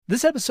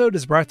This episode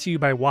is brought to you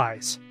by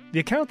Wise, the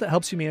account that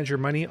helps you manage your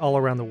money all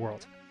around the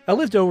world. I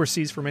lived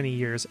overseas for many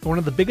years, and one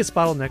of the biggest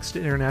bottlenecks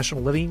to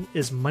international living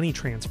is money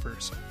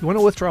transfers. You want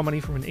to withdraw money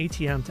from an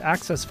ATM to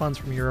access funds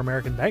from your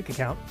American bank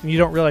account, and you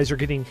don't realize you're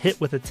getting hit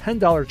with a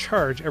 $10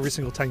 charge every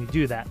single time you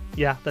do that.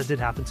 Yeah, that did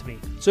happen to me.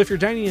 So if you're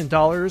dining in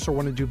dollars or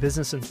want to do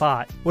business in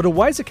baht, what a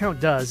Wise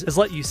account does is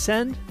let you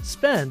send,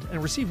 spend,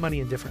 and receive money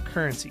in different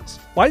currencies.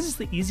 Wise is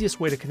the easiest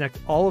way to connect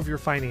all of your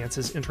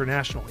finances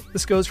internationally.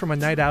 This goes from a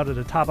night out at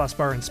a tapas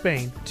bar in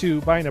Spain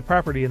to buying a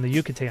property in the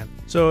Yucatan.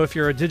 So if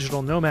you're a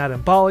digital nomad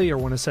in Bali or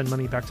want to send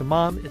money back to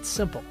mom, it's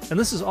simple. And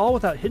this is all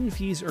without hidden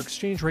fees or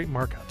exchange rate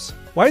markups.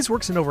 Wise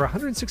works in over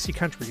 160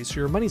 countries, so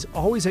your money's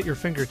always at your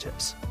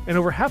fingertips. And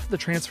over half of the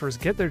transfers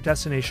get their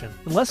destination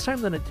in less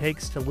time than it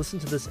takes to listen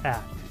to this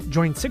ad.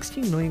 Join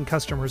 16 million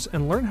customers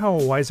and learn how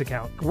a Wise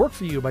account can work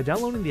for you by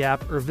downloading the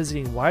app or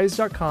visiting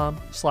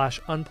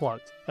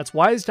wise.com/unplugged. That's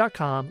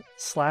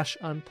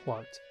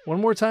wise.com/unplugged.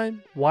 One more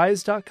time,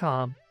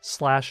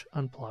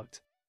 wise.com/unplugged.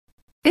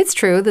 It's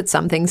true that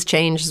some things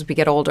change as we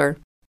get older.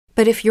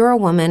 But if you're a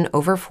woman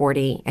over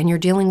 40 and you're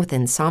dealing with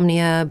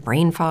insomnia,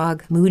 brain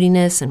fog,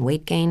 moodiness, and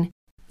weight gain,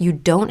 you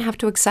don't have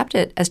to accept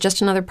it as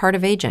just another part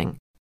of aging.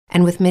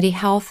 And with MIDI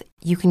Health,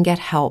 you can get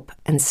help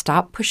and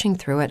stop pushing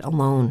through it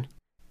alone.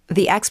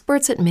 The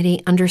experts at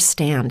MIDI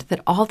understand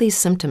that all these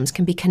symptoms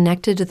can be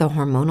connected to the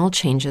hormonal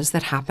changes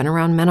that happen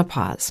around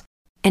menopause,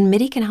 and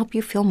MIDI can help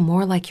you feel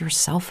more like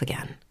yourself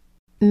again.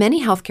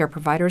 Many healthcare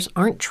providers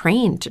aren't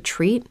trained to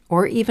treat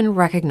or even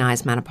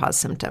recognize menopause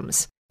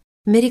symptoms.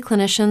 MIDI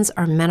clinicians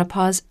are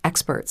menopause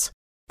experts.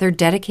 They're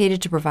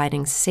dedicated to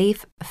providing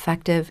safe,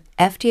 effective,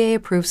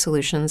 FDA-approved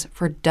solutions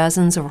for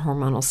dozens of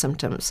hormonal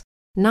symptoms,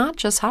 not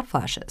just hot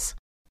flashes.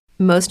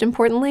 Most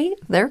importantly,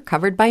 they're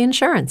covered by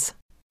insurance.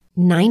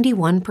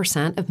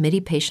 91% of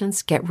MIDI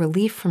patients get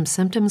relief from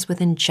symptoms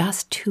within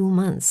just 2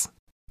 months.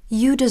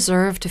 You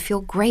deserve to feel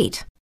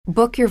great.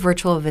 Book your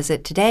virtual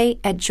visit today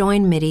at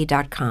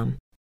joinmidi.com.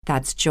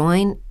 That's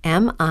joinmidi.com.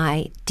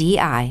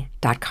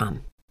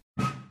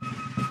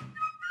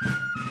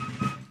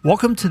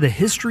 Welcome to the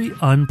History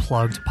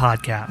Unplugged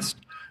podcast,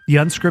 the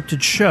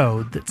unscripted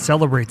show that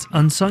celebrates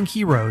unsung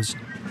heroes,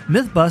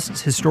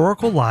 myth-busts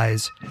historical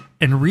lies,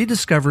 and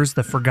rediscovers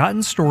the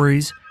forgotten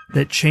stories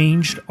that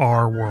changed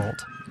our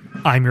world.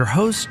 I'm your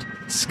host,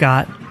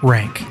 Scott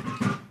Rank.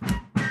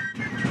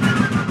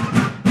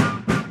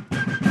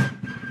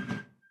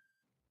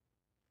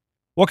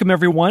 Welcome,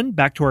 everyone,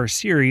 back to our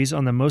series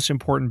on the most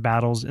important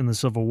battles in the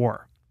Civil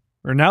War.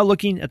 We're now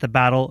looking at the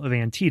Battle of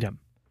Antietam.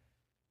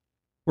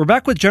 We're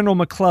back with General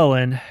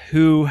McClellan,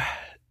 who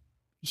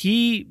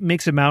he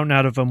makes a mountain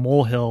out of a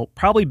molehill,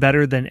 probably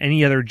better than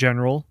any other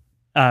general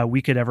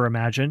we could ever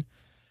imagine.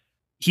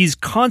 He's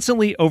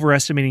constantly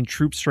overestimating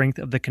troop strength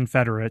of the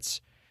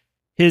Confederates.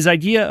 His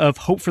idea of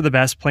hope for the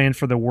best, plan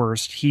for the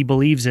worst, he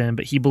believes in,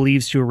 but he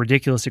believes to a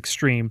ridiculous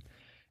extreme.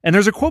 And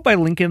there's a quote by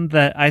Lincoln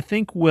that I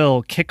think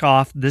will kick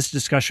off this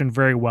discussion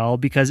very well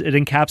because it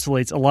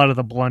encapsulates a lot of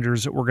the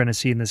blunders that we're going to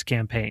see in this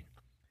campaign.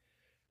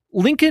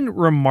 Lincoln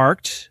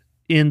remarked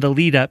in the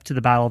lead up to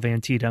the Battle of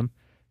Antietam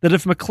that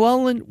if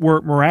McClellan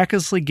were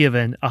miraculously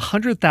given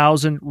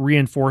 100,000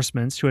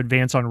 reinforcements to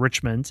advance on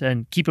Richmond,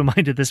 and keep in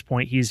mind at this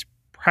point, he's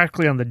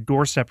practically on the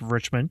doorstep of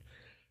Richmond,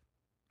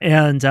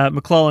 and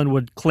McClellan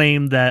would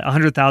claim that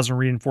 100,000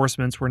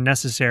 reinforcements were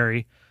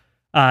necessary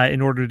in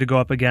order to go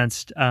up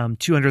against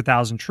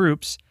 200,000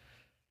 troops,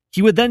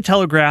 he would then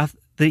telegraph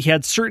that he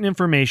had certain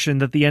information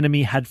that the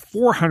enemy had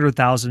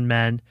 400,000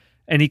 men,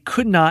 and he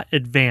could not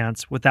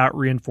advance without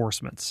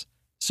reinforcements.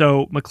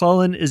 So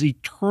McClellan is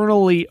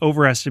eternally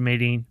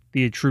overestimating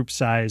the troop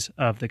size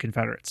of the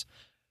Confederates.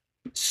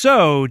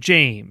 So,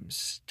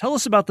 James, tell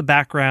us about the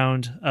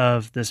background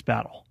of this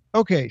battle.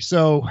 Okay,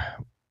 so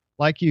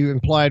like you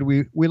implied,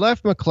 we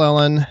left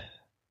McClellan.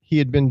 He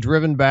had been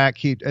driven back.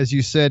 As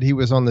you said, he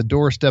was on the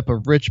doorstep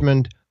of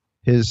Richmond.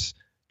 His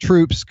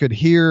troops could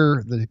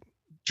hear the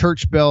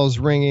church bells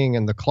ringing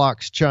and the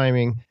clocks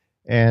chiming,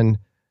 and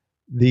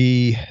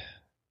the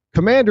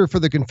commander for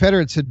the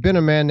Confederates had been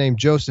a man named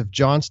Joseph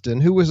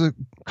Johnston, who was a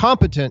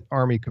competent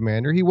Army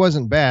commander. He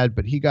wasn't bad,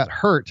 but he got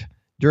hurt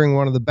during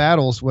one of the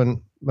battles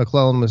when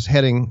McClellan was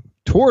heading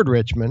toward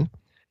Richmond,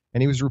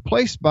 and he was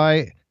replaced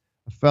by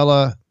a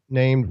fella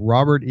named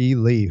Robert E.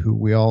 Lee, who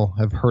we all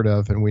have heard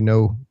of, and we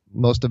know,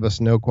 most of us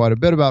know quite a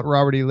bit about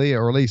Robert E. Lee,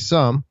 or at least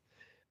some.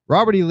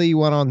 Robert E. Lee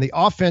went on the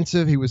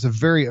offensive. He was a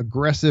very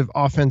aggressive,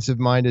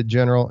 offensive-minded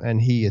general,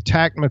 and he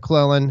attacked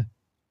McClellan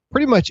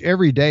pretty much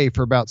every day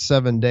for about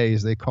 7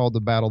 days. They called the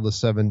battle the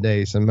 7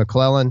 days. And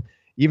McClellan,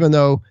 even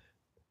though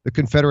the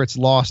Confederates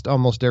lost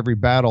almost every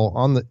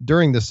battle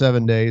during the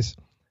 7 days,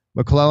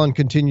 McClellan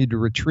continued to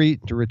retreat.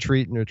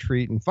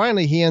 And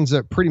finally, he ends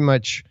up pretty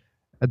much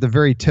at the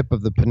very tip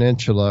of the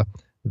peninsula,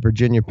 the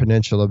Virginia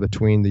Peninsula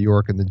between the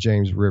York and the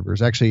James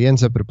Rivers. Actually, he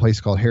ends up at a place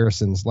called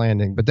Harrison's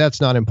Landing, but that's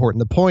not important.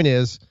 The point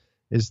is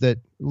that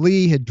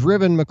Lee had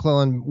driven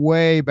McClellan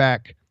way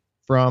back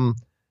from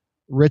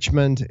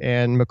Richmond,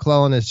 and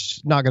McClellan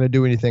is not going to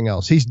do anything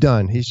else. He's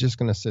done. He's just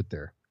going to sit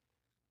there.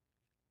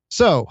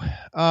 So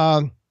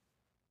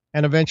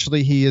and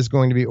eventually he is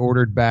going to be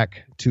ordered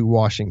back to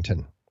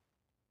Washington.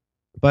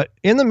 But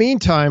in the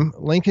meantime,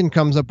 Lincoln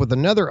comes up with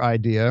another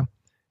idea.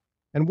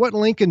 And what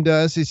Lincoln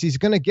does is he's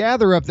going to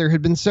gather up. There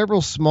had been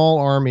several small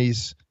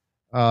armies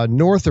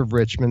north of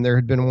Richmond. There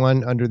had been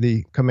one under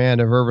the command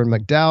of Irvin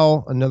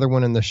McDowell, another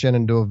one in the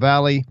Shenandoah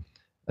Valley,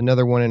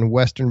 another one in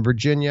Western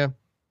Virginia.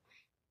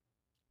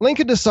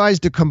 Lincoln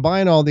decides to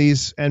combine all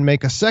these and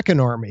make a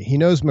second army. He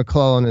knows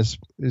McClellan is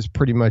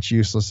pretty much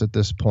useless at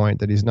this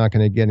point, that he's not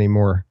going to get any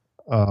more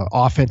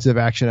offensive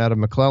action out of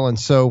McClellan.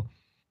 So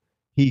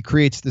he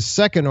creates the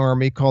second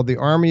army called the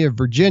Army of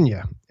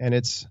Virginia, and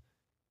it's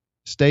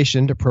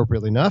stationed,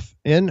 appropriately enough,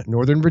 in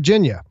Northern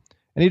Virginia.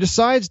 And he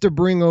decides to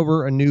bring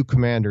over a new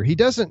commander. He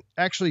doesn't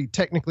actually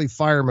technically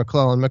fire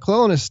McClellan.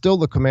 McClellan is still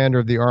the commander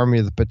of the Army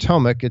of the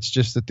Potomac. It's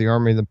just that the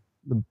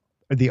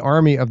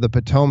Army of the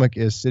Potomac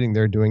is sitting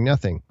there doing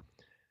nothing.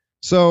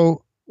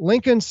 So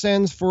Lincoln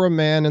sends for a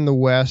man in the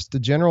West, a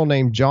general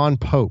named John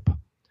Pope.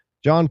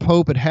 John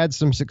Pope had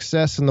some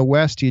success in the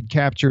West. He had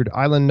captured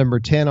Island Number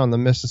 10 on the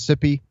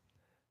Mississippi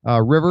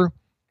River.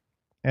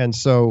 And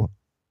so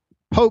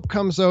Pope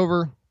comes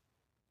over,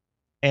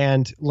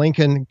 and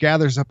Lincoln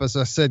gathers up, as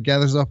I said,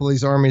 all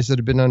these armies that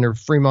have been under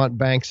Fremont,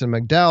 Banks, and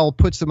McDowell,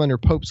 puts them under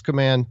Pope's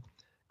command,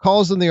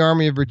 calls them the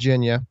Army of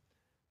Virginia.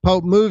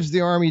 Pope moves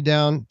the army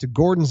down to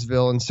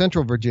Gordonsville in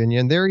central Virginia,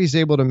 and there he's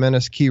able to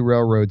menace key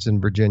railroads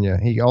in Virginia.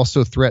 He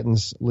also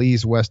threatens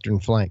Lee's western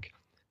flank.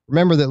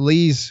 Remember that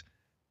Lee's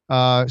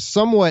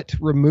somewhat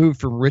removed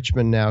from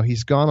Richmond now.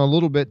 He's gone a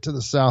little bit to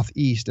the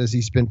southeast as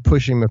he's been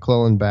pushing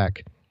McClellan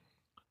back.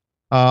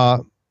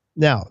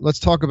 Now, let's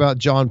talk about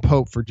John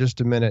Pope for just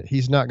a minute.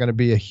 He's not going to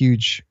be a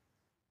huge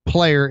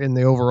player in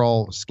the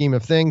overall scheme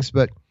of things,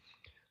 but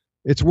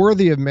it's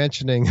worthy of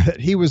mentioning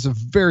that he was a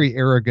very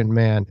arrogant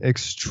man,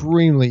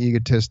 extremely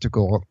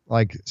egotistical,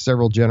 like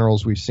several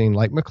generals we've seen,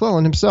 like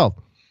McClellan himself.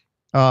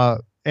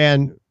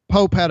 And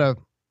Pope had a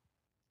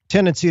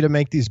tendency to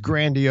make these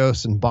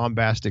grandiose and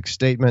bombastic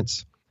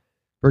statements.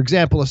 For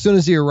example, as soon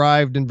as he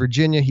arrived in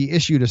Virginia, he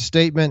issued a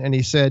statement and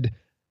he said,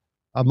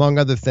 among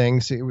other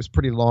things, it was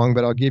pretty long,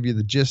 but I'll give you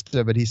the gist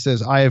of it. He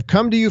says, "I have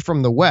come to you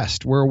from the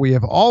West, where we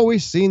have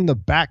always seen the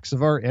backs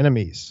of our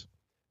enemies,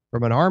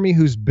 from an army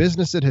whose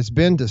business it has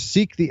been to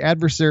seek the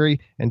adversary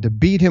and to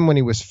beat him when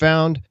he was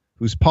found,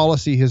 whose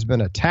policy has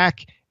been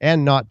attack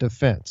and not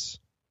defense."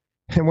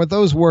 And with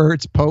those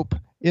words, Pope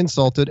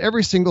insulted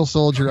every single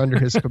soldier under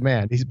his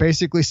command. He's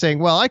basically saying,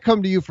 well, I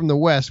come to you from the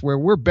West where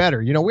we're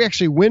better. You know, we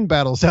actually win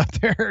battles out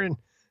there, and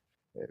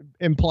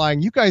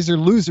implying you guys are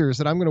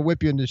losers and I'm going to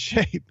whip you into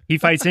shape. He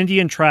fights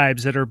Indian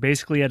tribes that are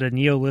basically at a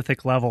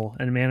Neolithic level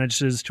and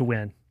manages to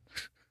win.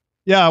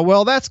 Yeah,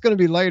 well, that's going to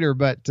be later,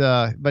 but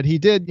he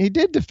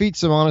did defeat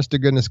some honest to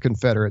goodness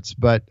Confederates.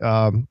 But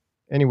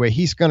anyway,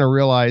 he's going to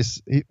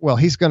realize,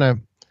 he's going to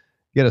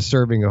get a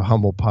serving of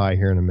humble pie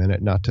here in a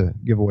minute, not to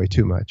give away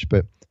too much.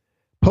 But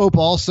Pope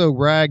also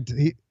bragged.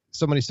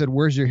 Somebody said,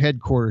 "Where's your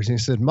headquarters?" And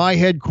he said, "My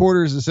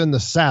headquarters is in the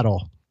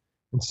saddle."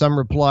 And some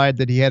replied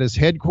that he had his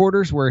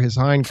headquarters where his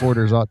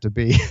hindquarters ought to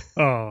be.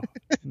 Oh,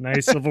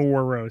 nice Civil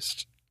War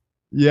roast.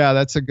 Yeah,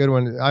 that's a good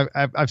one.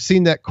 I've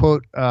seen that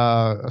quote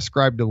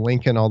ascribed to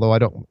Lincoln, although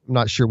I'm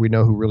not sure we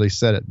know who really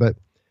said it. But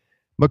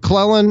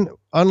Pope,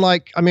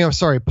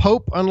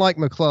 unlike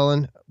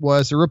McClellan,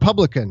 was a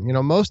Republican. You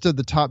know, most of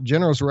the top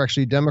generals were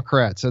actually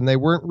Democrats, and they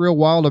weren't real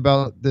wild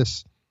about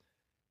this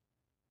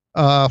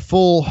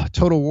full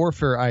total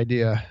warfare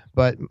idea.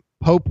 But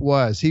Pope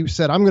was. He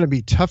said, "I'm going to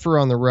be tougher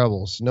on the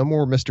rebels. No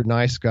more Mr.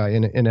 Nice Guy,"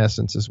 in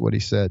essence, is what he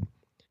said.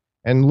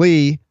 And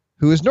Lee,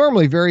 who is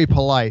normally very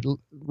polite,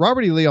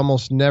 Robert E. Lee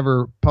almost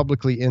never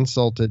publicly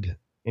insulted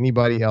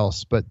anybody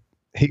else, but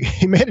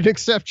he made an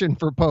exception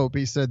for Pope.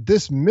 He said,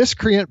 "This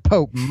miscreant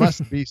Pope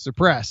must be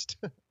suppressed."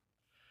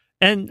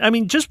 And I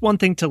mean, just one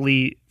thing to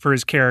Lee for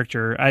his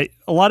character. A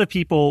lot of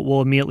people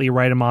will immediately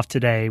write him off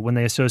today when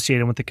they associate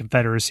him with the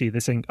Confederacy.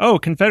 They're saying, "Oh,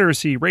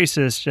 Confederacy,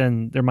 racist,"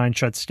 and their mind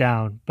shuts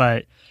down.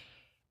 But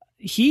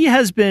he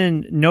has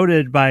been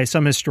noted by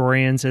some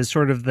historians as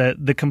sort of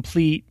the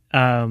complete,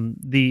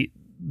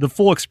 the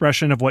full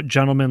expression of what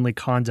gentlemanly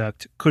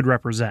conduct could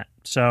represent.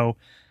 So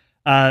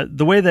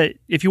the way that,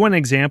 if you want an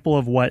example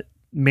of what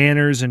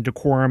manners and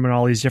decorum and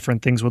all these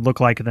different things would look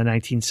like in the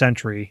 19th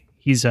century,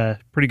 he's a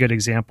pretty good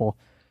example.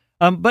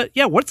 But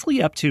yeah, what's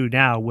Lee up to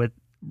now with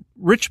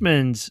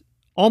Richmond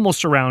almost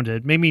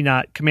surrounded, maybe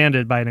not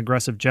commanded by an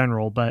aggressive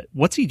general, but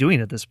what's he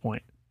doing at this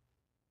point?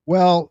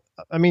 Well,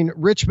 I mean,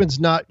 Richmond's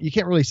not, you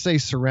can't really say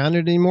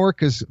surrounded anymore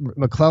because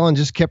McClellan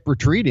just kept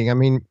retreating. I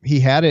mean, he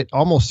had it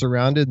almost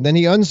surrounded, and then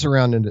he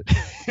unsurrounded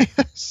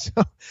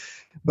it.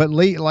 But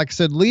Lee, like I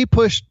said, Lee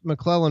pushed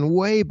McClellan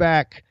way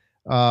back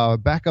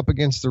up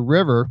against the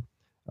river.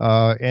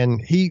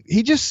 And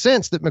he just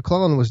sensed that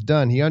McClellan was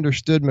done. He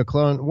understood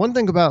McClellan. One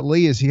thing about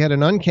Lee is he had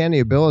an uncanny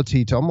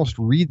ability to almost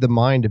read the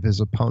mind of his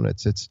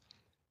opponents.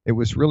 It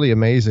was really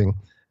amazing.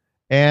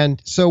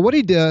 And so what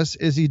he does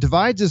is he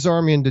divides his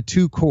army into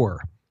two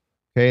corps.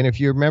 Okay, and if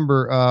you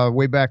remember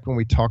way back when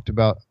we talked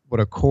about what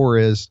a corps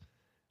is,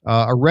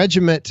 a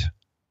regiment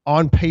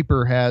on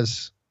paper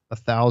has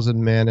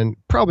 1,000 men, and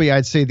probably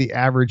I'd say the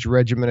average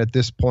regiment at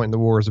this point in the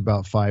war is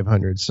about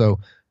 500. So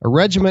a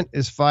regiment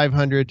is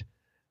 500.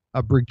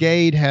 A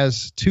brigade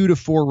has 2 to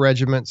 4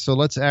 regiments, so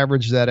let's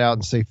average that out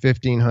and say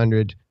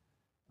 1,500.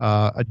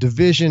 A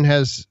division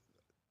has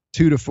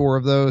 2 to 4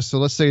 of those, so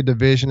let's say a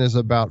division is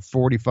about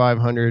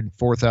 4,500,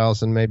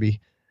 4,000 maybe,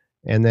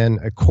 and then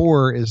a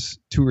corps is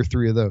 2 or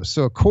 3 of those.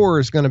 So a corps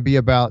is going to be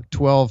about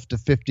 12 to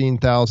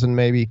 15,000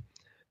 maybe.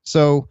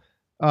 So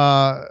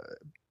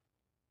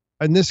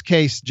in this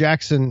case,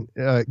 Jackson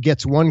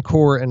gets one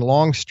corps and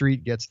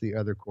Longstreet gets the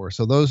other corps.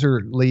 So those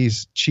are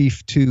Lee's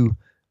chief 2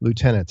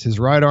 lieutenants, his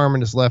right arm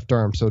and his left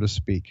arm, so to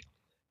speak.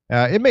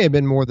 It may have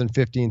been more than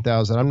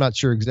 15,000. I'm not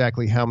sure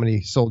exactly how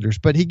many soldiers,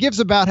 but he gives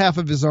about half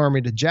of his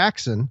army to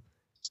Jackson,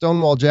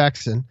 Stonewall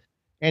Jackson,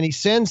 and he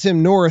sends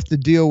him north to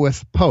deal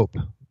with Pope.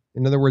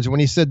 In other words, when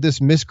he said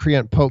this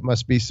miscreant Pope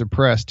must be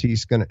suppressed,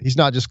 he's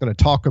not just going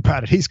to talk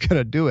about it, he's going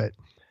to do it.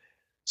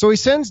 So he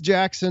sends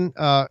Jackson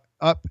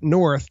up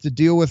north to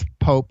deal with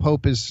Pope.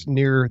 Pope is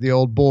near the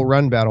old Bull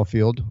Run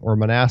battlefield, or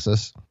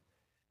Manassas.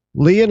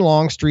 Lee and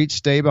Longstreet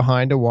stay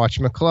behind to watch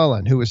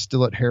McClellan, who is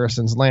still at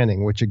Harrison's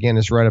Landing, which again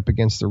is right up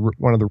against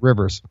one of the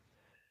rivers.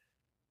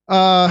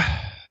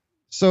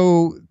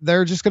 So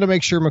they're just going to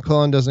make sure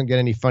McClellan doesn't get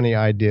any funny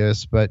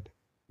ideas, but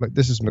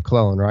this is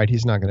McClellan, right?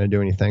 He's not going to do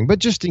anything. But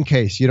just in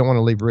case, you don't want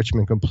to leave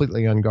Richmond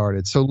completely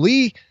unguarded. So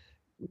Lee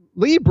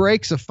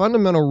breaks a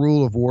fundamental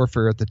rule of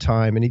warfare at the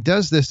time, and he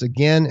does this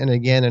again and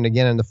again and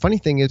again. And the funny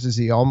thing is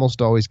he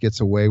almost always gets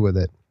away with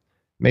it.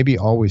 Maybe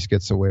always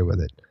gets away with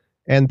it.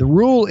 And the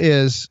rule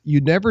is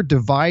you never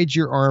divide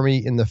your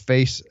army in the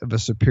face of a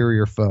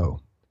superior foe,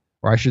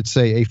 or I should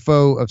say a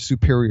foe of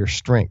superior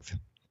strength.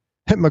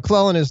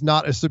 McClellan is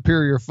not a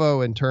superior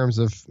foe in terms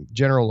of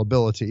general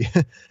ability,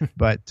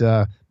 but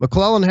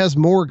McClellan has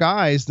more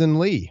guys than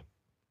Lee.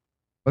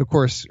 But of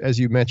course, as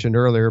you mentioned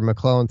earlier,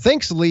 McClellan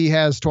thinks Lee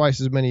has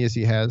twice as many as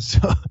he has.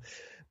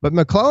 But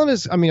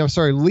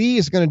Lee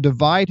is going to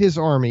divide his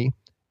army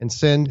and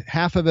send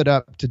half of it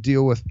up to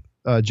deal with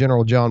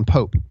General John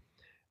Pope.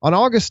 On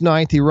August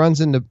 9th, he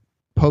runs into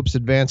Pope's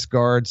advance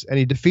guards, and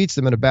he defeats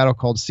them in a battle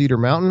called Cedar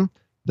Mountain.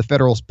 The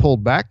Federals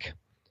pulled back.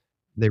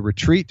 They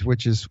retreat,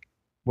 which is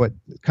what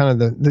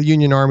kind of the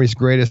Union Army's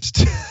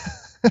greatest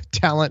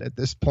talent at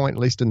this point,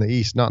 at least in the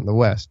East, not in the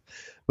West.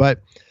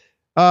 But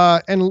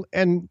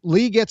and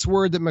Lee gets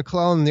word that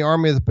McClellan and the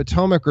Army of the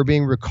Potomac are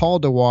being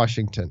recalled to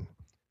Washington.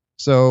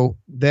 So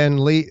then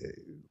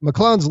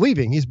McClellan's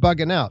leaving. He's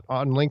bugging out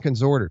on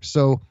Lincoln's orders.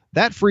 So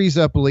that frees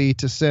up Lee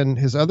to send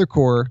his other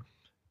corps,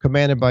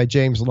 commanded by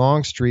James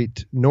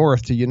Longstreet,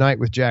 north to unite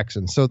with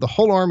Jackson. So the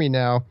whole army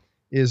now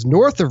is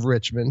north of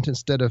Richmond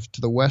instead of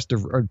to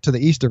the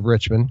east of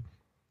Richmond.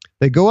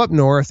 They go up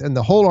north, and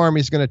the whole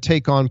army is going to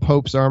take on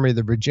Pope's Army of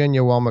the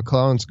Virginia while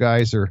McClellan's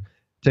guys are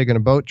taking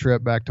a boat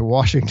trip back to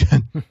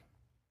Washington.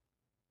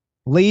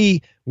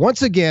 Lee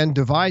once again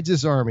divides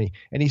his army,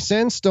 and he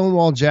sends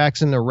Stonewall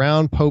Jackson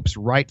around Pope's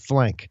right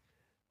flank,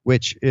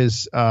 which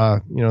is,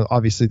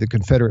 obviously the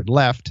Confederate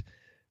left.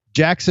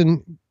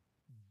 Jackson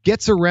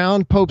gets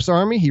around Pope's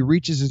army, he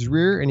reaches his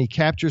rear, and he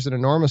captures an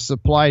enormous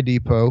supply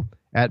depot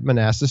at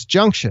Manassas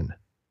Junction.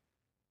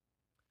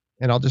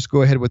 And I'll just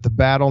go ahead with the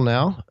battle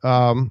now.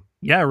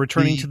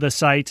 Returning to the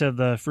site of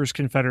the first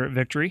Confederate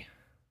victory.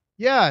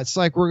 Yeah, it's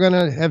like we're going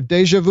to have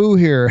deja vu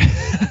here.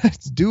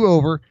 It's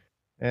do-over.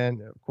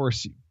 And, of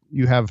course,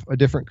 you have a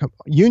different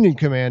Union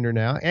commander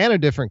now and a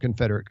different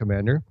Confederate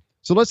commander.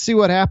 So let's see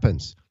what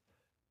happens.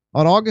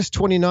 On August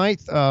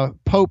 29th,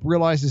 Pope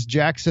realizes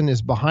Jackson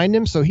is behind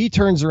him, so he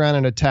turns around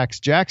and attacks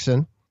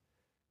Jackson.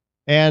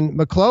 And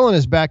McClellan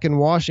is back in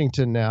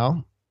Washington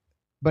now,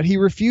 but he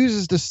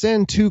refuses to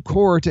send 2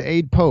 corps to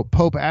aid Pope.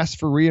 Pope asks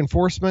for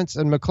reinforcements,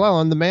 and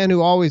McClellan, the man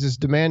who always is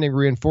demanding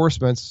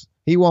reinforcements,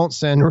 he won't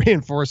send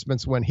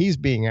reinforcements when he's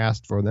being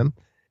asked for them.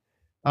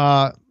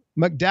 General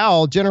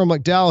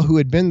McDowell, who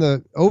had been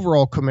the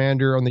overall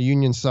commander on the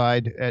Union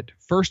side at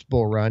First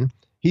Bull Run,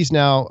 he's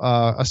now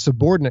a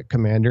subordinate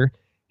commander.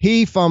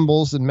 He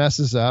fumbles and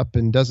messes up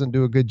and doesn't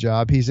do a good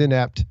job. He's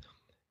inept.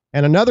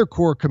 And another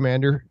corps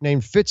commander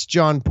named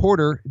Fitzjohn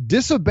Porter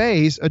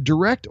disobeys a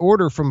direct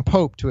order from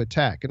Pope to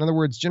attack. In other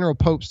words, General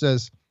Pope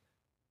says,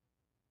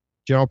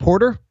 General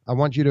Porter, I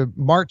want you to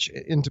march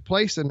into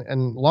place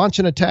and launch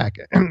an attack.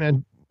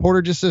 And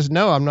Porter just says,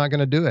 no, I'm not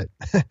going to do it.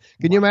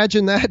 Can you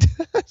imagine that?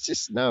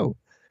 Just no.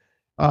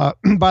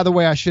 By the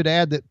way, I should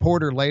add that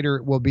Porter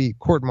later will be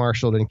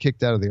court-martialed and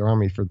kicked out of the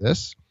army for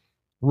this.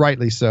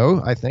 Rightly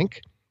so, I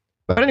think.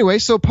 But anyway,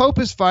 so Pope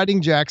is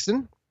fighting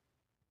Jackson,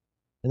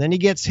 and then he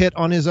gets hit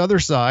on his other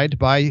side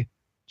by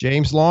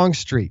James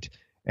Longstreet,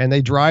 and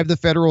they drive the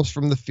Federals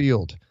from the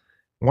field.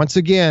 Once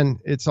again,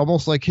 it's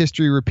almost like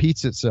history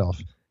repeats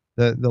itself.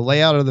 The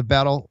layout of the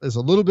battle is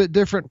a little bit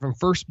different from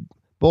First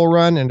Bull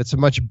Run, and it's a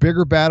much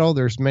bigger battle.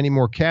 There's many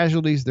more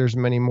casualties. There's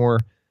many more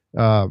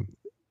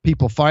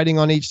people fighting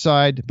on each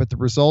side, but the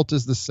result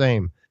is the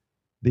same.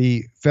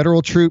 The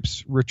Federal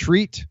troops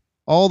retreat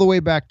all the way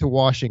back to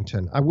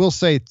Washington. I will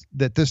say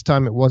that this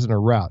time it wasn't a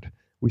rout.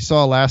 We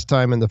saw last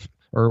time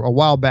a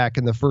while back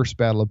in the first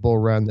Battle of Bull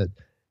Run that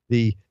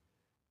the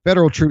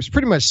federal troops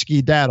pretty much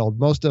skedaddled.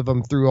 Most of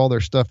them threw all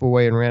their stuff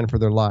away and ran for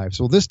their lives.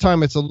 Well, this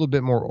time it's a little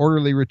bit more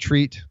orderly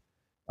retreat.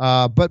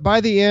 But by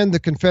the end, the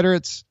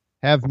Confederates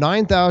have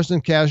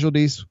 9,000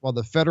 casualties, while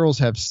the Federals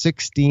have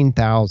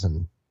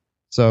 16,000.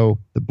 So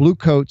the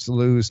Bluecoats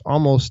lose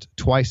almost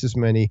twice as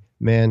many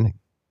men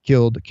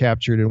killed,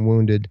 captured, and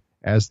wounded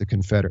as the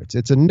Confederates.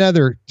 It's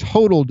another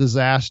total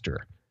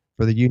disaster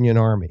for the Union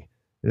Army.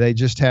 They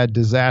just had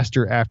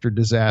disaster after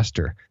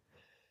disaster.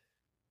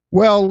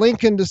 Well,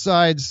 Lincoln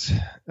decides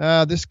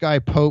this guy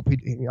Pope,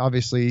 he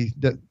obviously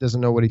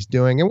doesn't know what he's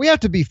doing. And we have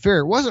to be fair.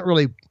 It wasn't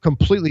really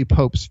completely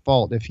Pope's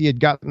fault. If he had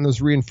gotten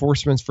those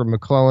reinforcements from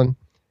McClellan,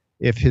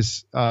 if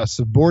his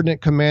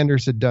subordinate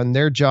commanders had done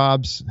their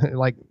jobs,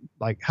 like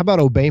how about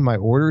obey my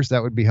orders?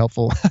 That would be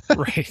helpful.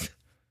 Right.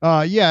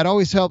 Yeah, it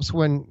always helps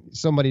when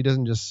somebody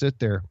doesn't just sit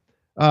there.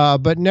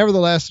 But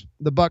nevertheless,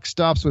 the buck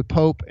stops with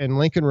Pope, and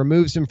Lincoln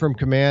removes him from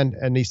command,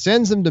 and he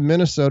sends him to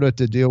Minnesota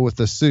to deal with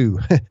the Sioux.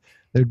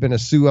 There'd been a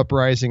Sioux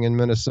uprising in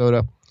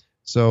Minnesota.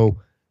 So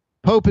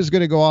Pope is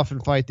going to go off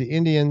and fight the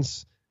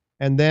Indians.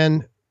 And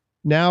then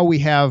now we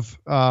have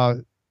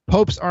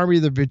Pope's Army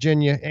of the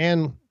Virginia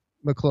and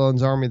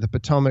McClellan's Army of the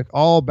Potomac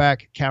all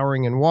back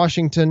cowering in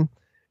Washington.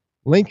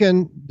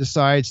 Lincoln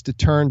decides to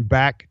turn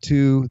back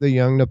to the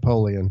young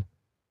Napoleon,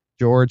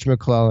 George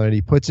McClellan.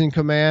 He puts in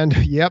command.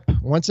 Yep.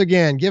 Once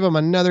again, give him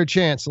another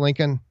chance,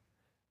 Lincoln.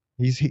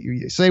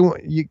 You say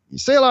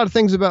a lot of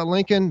things about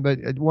Lincoln,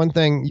 but one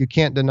thing you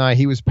can't deny,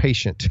 he was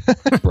patient,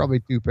 probably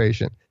too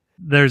patient.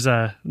 There's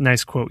a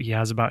nice quote he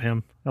has about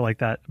him. I like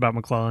that about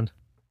McClellan.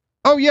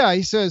 Oh, yeah.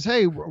 He says,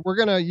 hey, we're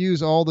going to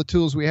use all the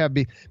tools we have.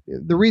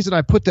 The reason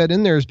I put that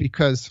in there is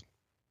because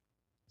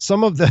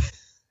some of the,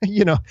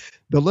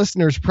 the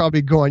listeners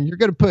probably going, you're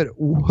going to put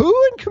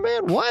who in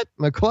command? What?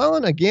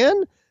 McClellan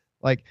again?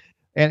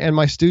 And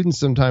my students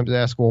sometimes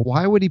ask, well,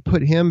 why would he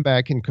put him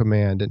back in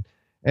command?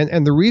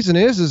 And the reason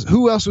is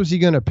who else was he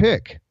going to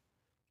pick?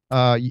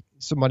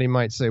 Somebody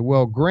might say,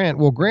 well, Grant.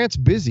 Well, Grant's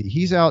busy.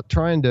 He's out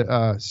starting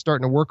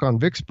to work on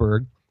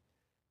Vicksburg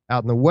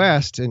out in the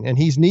West, and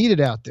he's needed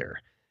out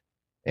there.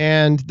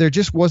 And there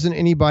just wasn't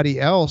anybody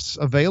else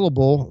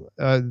available.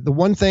 The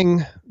one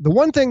thing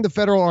the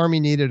Federal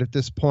Army needed at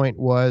this point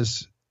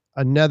was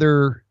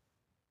another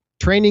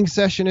training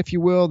session, if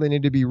you will. They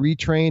needed to be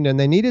retrained, and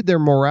they needed their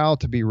morale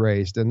to be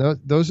raised. And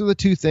those are the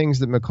two things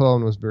that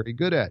McClellan was very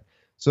good at.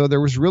 So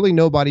there was really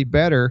nobody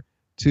better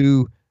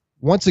to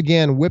once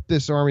again whip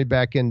this army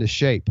back into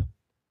shape.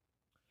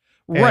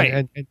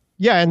 Right.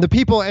 And the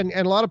people and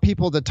a lot of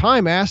people at the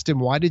time asked him,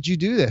 why did you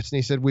do this? And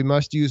he said, we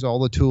must use all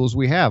the tools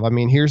we have. I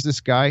mean, here's this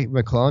guy,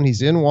 McClellan.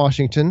 He's in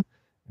Washington.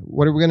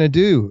 What are we going to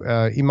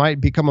do? He might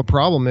become a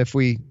problem if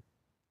we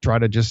try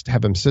to just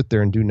have him sit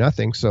there and do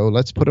nothing. So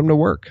let's put him to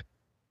work.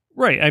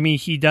 Right. I mean,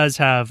 he does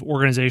have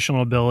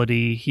organizational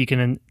ability. He can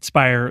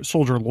inspire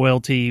soldier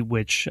loyalty,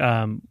 which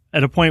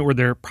at a point where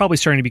they're probably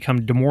starting to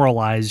become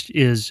demoralized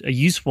is a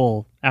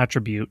useful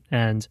attribute.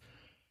 And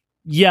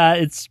yeah,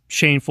 it's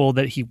shameful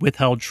that he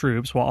withheld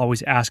troops while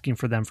always asking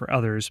for them for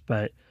others.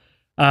 But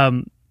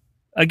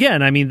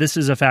again, I mean, this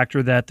is a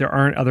factor that there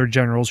aren't other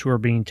generals who are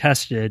being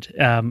tested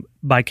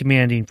by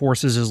commanding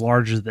forces as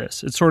large as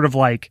this. It's sort of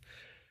like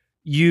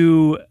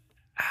you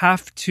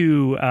have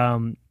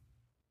to...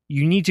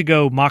 you need to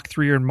go Mach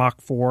 3 or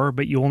Mach 4,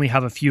 but you only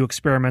have a few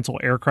experimental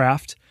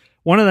aircraft.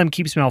 One of them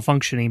keeps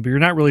malfunctioning, but you're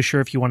not really sure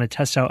if you want to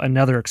test out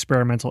another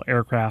experimental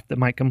aircraft that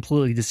might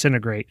completely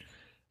disintegrate.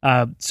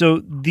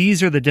 So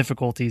these are the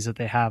difficulties that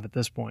they have at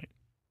this point.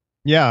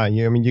 Yeah,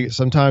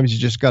 sometimes you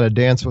just got to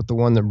dance with the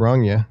one that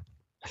brung you,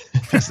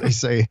 as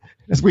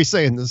we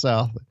say in the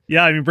South.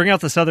 Yeah, I mean, bring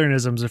out the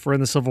Southernisms. If we're in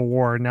the Civil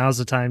War, now's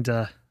the time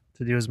to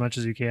do as much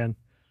as you can.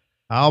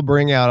 I'll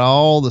bring out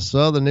all the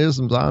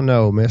Southernisms I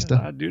know, mister.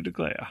 I do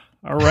declare.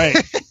 All right.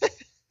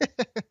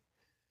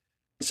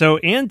 So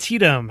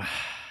Antietam.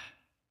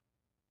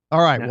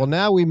 All right. Yeah. Well,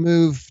 now we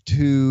move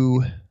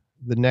to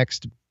the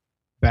next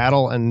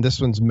battle, and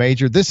this one's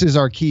major. This is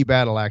our key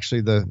battle,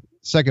 actually. The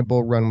second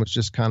Bull Run was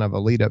just kind of a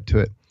lead up to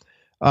it.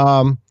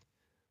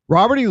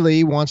 Robert E.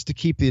 Lee wants to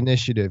keep the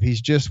initiative.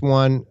 He's just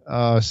won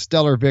a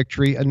stellar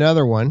victory,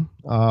 another one,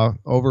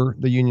 over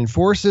the Union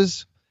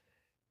forces.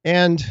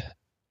 And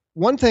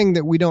one thing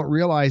that we don't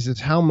realize is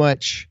how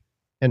much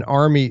an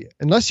army,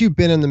 unless you've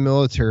been in the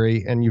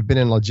military and you've been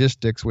in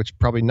logistics, which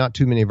probably not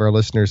too many of our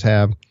listeners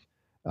have.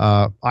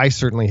 I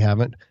certainly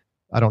haven't.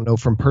 I don't know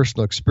from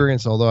personal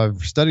experience, although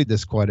I've studied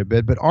this quite a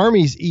bit, but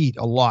armies eat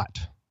a lot.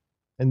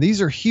 And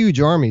these are huge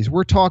armies.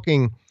 We're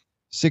talking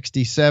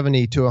 60,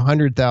 70 to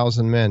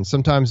 100,000 men,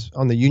 sometimes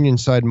on the Union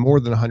side, more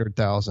than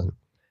 100,000.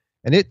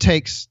 And it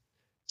takes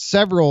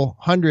several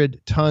hundred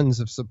tons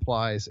of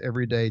supplies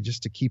every day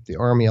just to keep the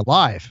army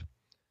alive.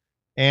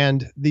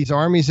 And these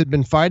armies had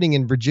been fighting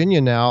in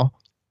Virginia now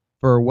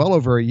for well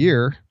over a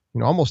year,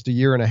 almost a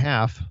year and a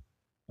half.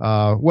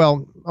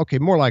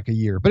 More like a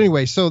year. But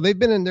anyway, so they've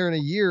been in there in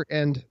a year,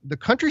 and the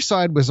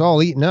countryside was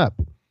all eaten up.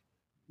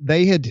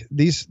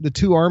 The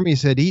two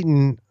armies had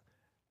eaten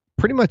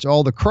pretty much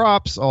all the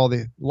crops, all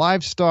the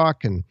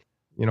livestock, and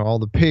all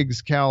the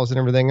pigs, cows, and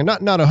everything, and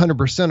not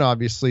 100%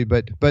 obviously,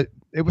 but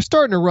it was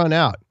starting to run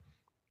out.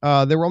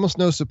 There were almost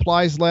no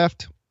supplies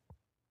left,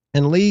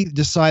 and Lee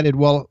decided,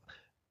 well,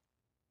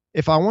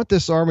 if I want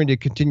this army to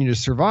continue to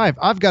survive,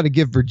 I've got to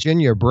give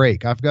Virginia a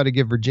break. I've got to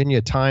give Virginia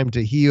time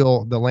to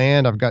heal the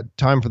land. I've got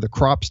time for the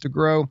crops to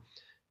grow,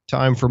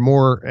 time for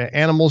more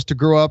animals to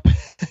grow up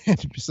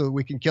so that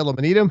we can kill them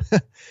and eat them.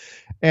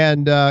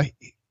 And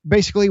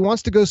basically he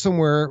wants to go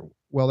somewhere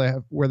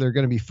where there are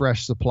going to be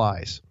fresh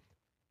supplies.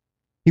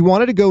 He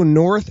wanted to go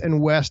north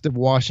and west of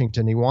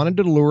Washington. He wanted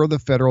to lure the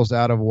Federals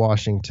out of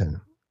Washington.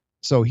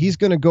 So he's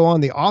going to go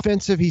on the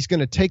offensive. He's going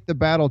to take the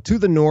battle to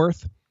the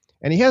north.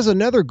 And he has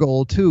another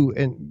goal, too,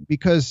 and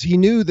because he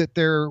knew that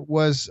there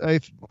was a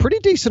pretty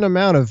decent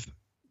amount of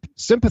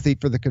sympathy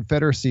for the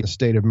Confederacy in the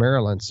state of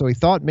Maryland. So he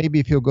thought maybe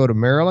if he'll go to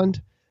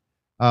Maryland,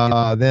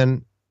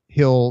 then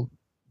he'll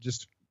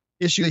just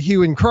issue the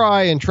hue and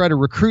cry and try to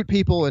recruit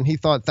people. And he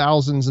thought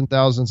thousands and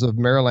thousands of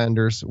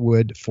Marylanders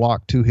would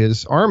flock to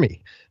his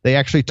army. They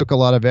actually took a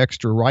lot of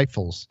extra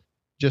rifles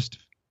just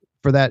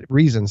for that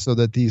reason, so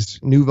that these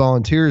new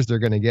volunteers they're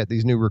going to get,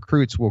 these new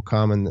recruits will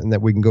come and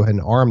that we can go ahead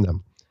and arm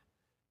them.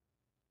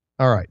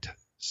 All right.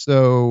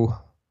 So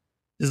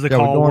does the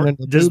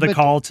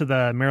call to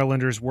the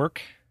Marylanders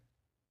work?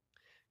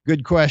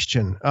 Good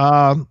question.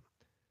 So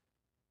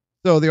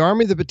the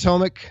Army of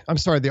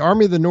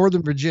the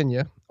Northern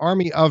Virginia,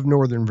 Army of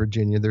Northern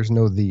Virginia, there's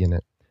no "the" in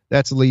it.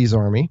 That's Lee's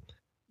army.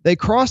 They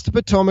crossed the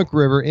Potomac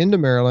River into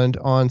Maryland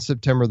on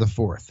September the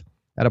 4th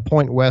at a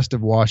point west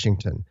of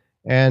Washington.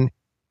 And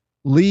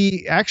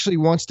Lee actually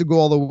wants to go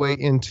all the way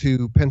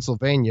into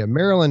Pennsylvania.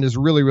 Maryland is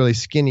really, really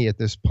skinny at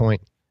this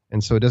point,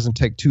 and so it doesn't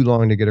take too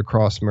long to get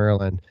across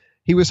Maryland.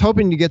 He was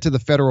hoping to get to the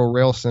Federal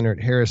Rail Center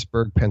at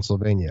Harrisburg,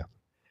 Pennsylvania.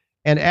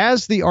 And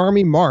as the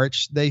army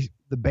marched, the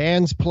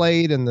bands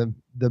played and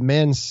the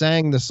men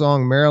sang the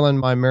song "Maryland,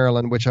 My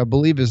Maryland," which I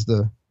believe is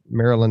the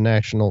Maryland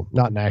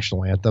not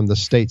national anthem, the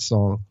state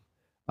song.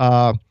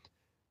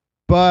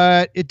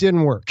 But it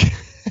didn't work.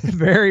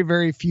 Very,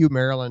 very few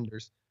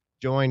Marylanders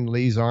joined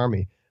Lee's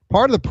army.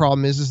 Part of the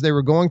problem is they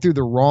were going through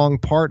the wrong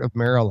part of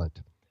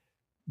Maryland.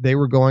 They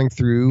were going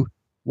through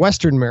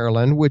Western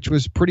Maryland, which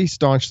was pretty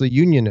staunchly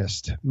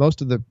Unionist.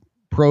 Most of the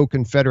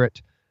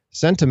pro-Confederate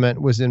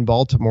sentiment was in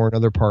Baltimore and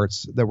other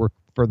parts that were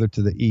further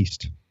to the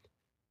east.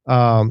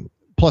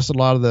 Plus, a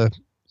lot of the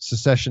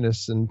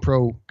secessionists and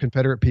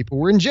pro-Confederate people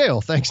were in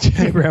jail, thanks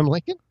to Abraham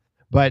Lincoln.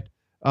 But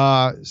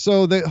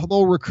so the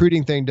whole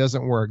recruiting thing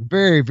doesn't work.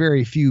 Very,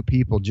 very few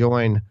people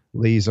join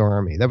Lee's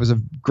army. That was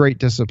a great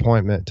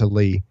disappointment to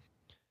Lee.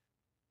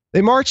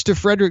 They march to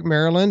Frederick,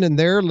 Maryland, and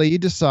there Lee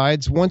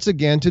decides once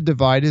again to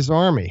divide his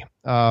army.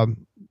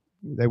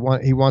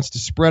 He wants to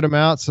spread them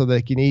out so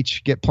they can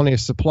each get plenty of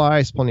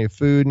supplies, plenty of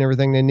food, and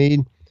everything they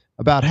need.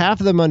 About half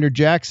of them under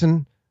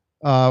Jackson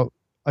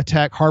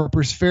attack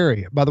Harper's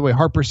Ferry. By the way,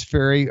 Harper's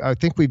Ferry, I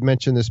think we've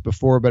mentioned this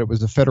before, but it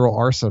was a federal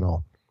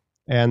arsenal,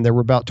 and there were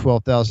about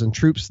 12,000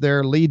 troops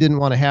there. Lee didn't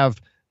want to have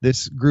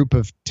this group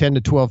of 10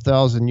 to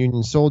 12,000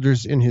 Union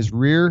soldiers in his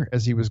rear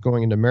as he was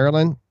going into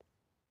Maryland.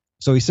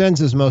 So he sends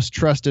his most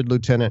trusted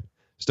lieutenant,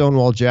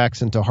 Stonewall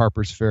Jackson, to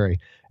Harper's Ferry,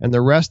 and the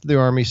rest of the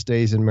army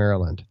stays in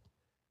Maryland.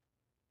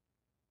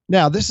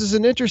 Now, this is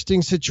an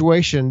interesting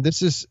situation.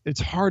 It's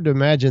hard to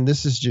imagine.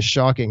 This is just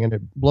shocking, and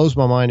it blows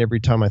my mind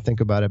every time I think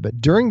about it. But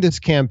during this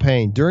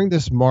campaign, during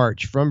this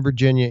march from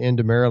Virginia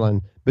into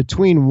Maryland,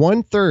 between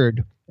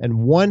 1/3 and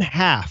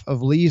 1/2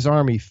 of Lee's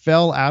army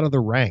fell out of the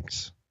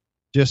ranks,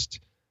 just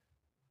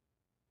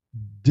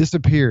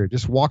disappeared,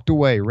 just walked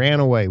away,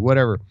 ran away,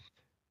 whatever.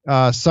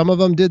 Some of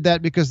them did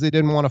that because they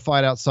didn't want to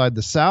fight outside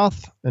the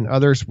South, and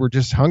others were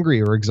just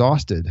hungry or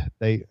exhausted.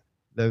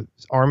 The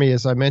army,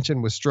 as I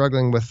mentioned, was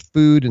struggling with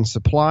food and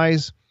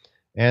supplies,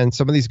 and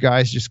some of these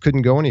guys just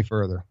couldn't go any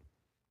further.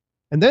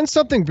 And then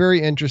something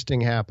very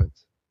interesting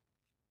happens.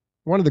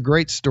 One of the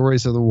great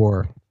stories of the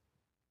war.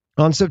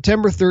 On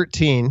September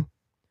 13,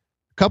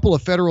 a couple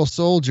of federal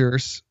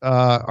soldiers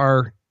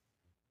are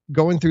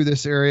going through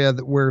this area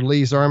where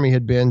Lee's army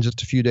had been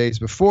just a few days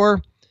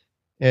before.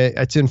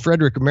 It's in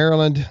Frederick,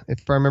 Maryland,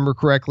 if I remember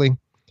correctly.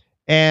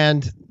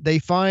 And they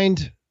find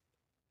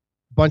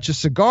a bunch of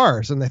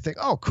cigars, and they think,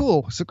 oh,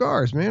 cool,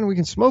 cigars, man, we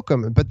can smoke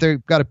them. But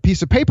they've got a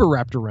piece of paper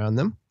wrapped around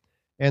them.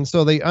 And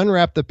so they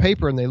unwrap the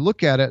paper, and they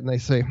look at it, and they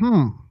say,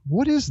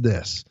 what is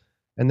this?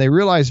 And they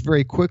realize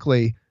very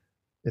quickly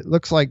it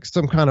looks like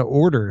some kind of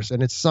orders,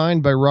 and it's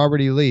signed by Robert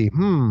E. Lee.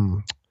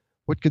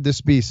 What could this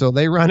be? So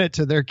they run it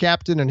to their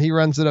captain, and he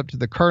runs it up to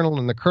the colonel,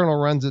 and the colonel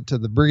runs it to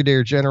the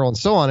brigadier general, and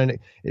so on. And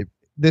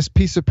this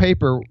piece of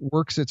paper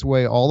works its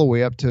way all the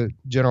way up to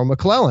General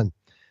McClellan.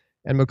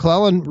 And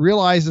McClellan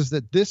realizes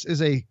that this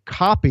is a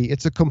copy.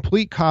 It's a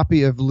complete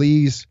copy of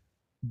Lee's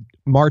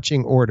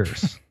marching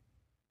orders.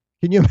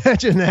 Can you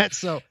imagine that?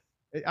 So,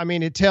 I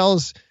mean, it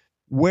tells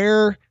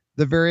where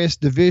the various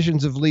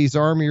divisions of Lee's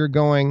army are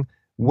going,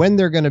 when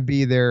they're going to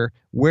be there,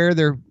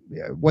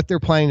 what they're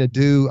planning to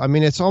do. I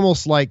mean, it's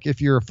almost like if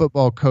you're a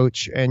football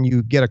coach and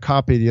you get a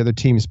copy of the other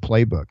team's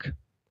playbook.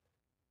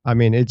 I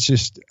mean, it's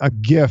just a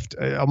gift,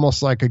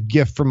 almost like a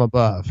gift from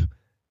above.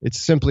 It's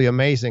simply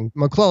amazing.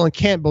 McClellan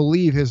can't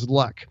believe his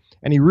luck,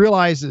 and he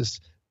realizes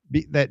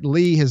that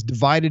Lee has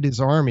divided his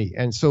army.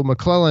 And so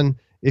McClellan,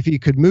 if he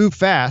could move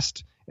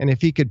fast and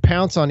if he could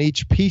pounce on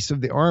each piece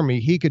of the army,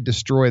 he could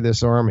destroy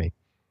this army.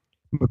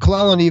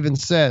 McClellan even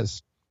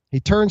says, he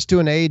turns to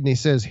an aide and he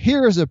says,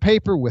 "Here is a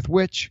paper with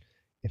which,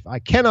 if I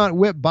cannot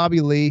whip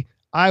Bobby Lee,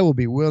 I will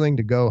be willing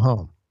to go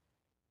home."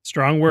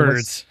 Strong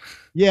words.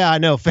 Yeah, I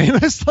know.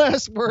 Famous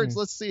last words.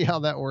 Let's see how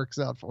that works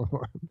out for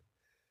him.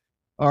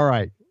 All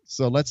right.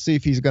 So let's see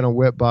if he's going to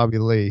whip Bobby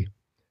Lee.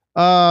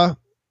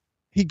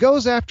 He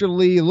goes after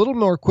Lee a little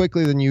more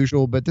quickly than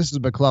usual, but this is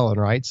McClellan,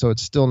 right? So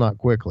it's still not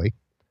quickly.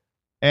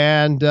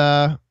 And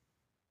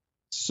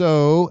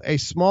so a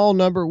small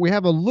number, we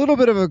have a little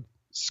bit of a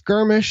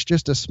skirmish,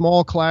 just a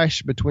small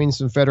clash between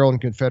some Federal and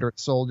Confederate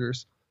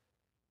soldiers.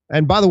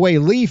 And by the way,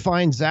 Lee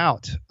finds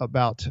out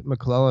about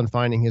McClellan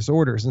finding his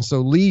orders. And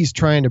so Lee's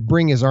trying to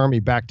bring his army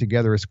back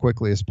together as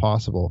quickly as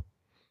possible.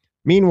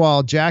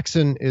 Meanwhile,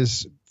 Jackson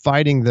is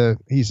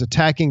he's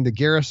attacking the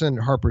garrison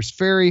at Harper's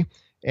Ferry,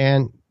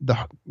 and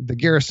the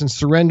garrison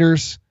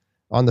surrenders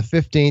on the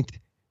 15th.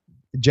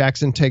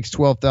 Jackson takes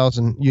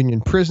 12,000 Union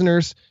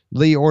prisoners.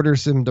 Lee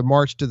orders him to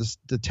march to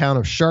the town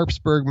of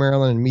Sharpsburg,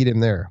 Maryland, and meet him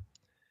there.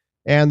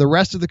 And the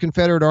rest of the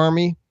Confederate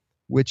army,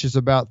 which is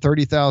about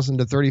 30,000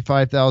 to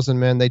 35,000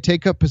 men, they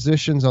take up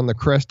positions on the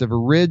crest of a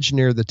ridge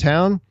near the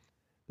town.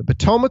 The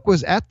Potomac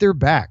was at their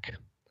back.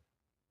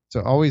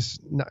 So always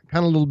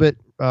kind of a little bit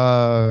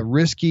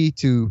risky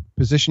to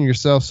position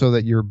yourself so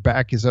that your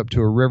back is up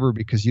to a river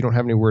because you don't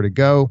have anywhere to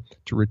go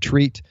to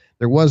retreat.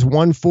 There was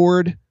one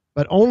ford,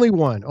 but only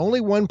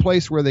one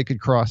place where they could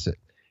cross it.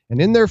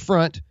 And in their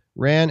front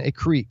ran a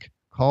creek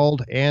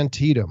called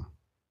Antietam.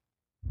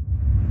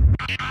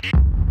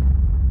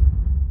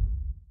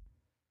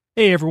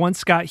 Hey everyone,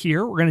 Scott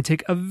here. We're going to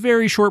take a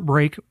very short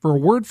break for a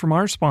word from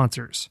our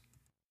sponsors.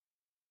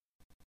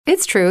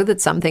 It's true that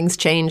some things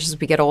change as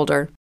we get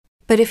older.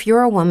 But if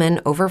you're a woman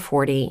over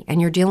 40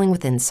 and you're dealing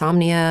with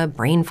insomnia,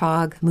 brain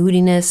fog,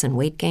 moodiness, and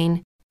weight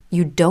gain,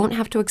 you don't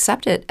have to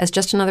accept it as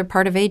just another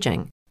part of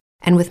aging.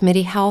 And with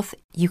MIDI Health,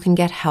 you can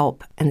get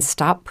help and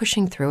stop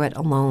pushing through it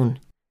alone.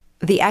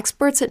 The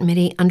experts at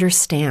MIDI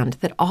understand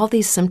that all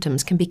these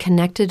symptoms can be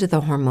connected to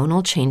the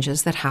hormonal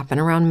changes that happen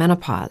around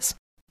menopause.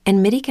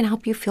 And MIDI can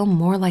help you feel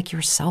more like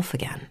yourself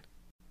again.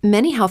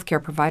 Many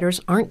healthcare providers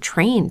aren't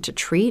trained to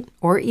treat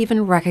or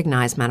even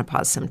recognize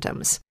menopause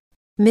symptoms.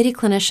 MIDI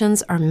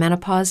clinicians are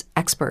menopause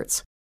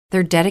experts.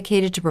 They're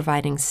dedicated to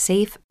providing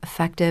safe,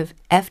 effective,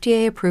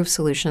 FDA-approved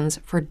solutions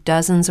for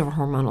dozens of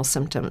hormonal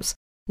symptoms,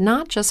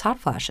 not just hot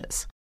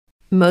flashes.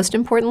 Most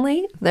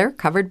importantly, they're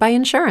covered by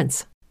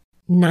insurance.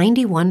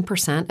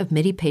 91% of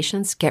MIDI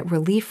patients get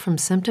relief from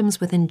symptoms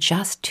within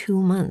just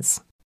 2 months.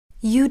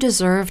 You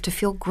deserve to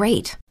feel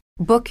great.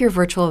 Book your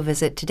virtual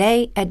visit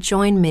today at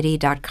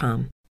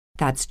joinmidi.com.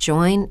 That's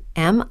joinmidi.com.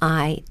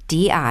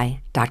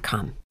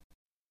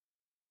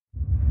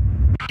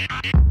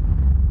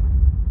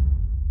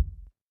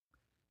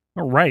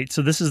 All right,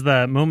 so this is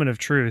the moment of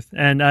truth.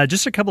 And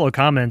just a couple of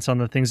comments on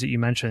the things that you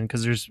mentioned,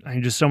 because there's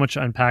just so much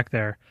to unpack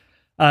there.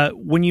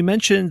 When you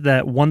mentioned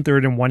that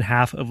 1/3 and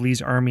 1/2 of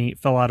Lee's army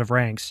fell out of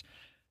ranks,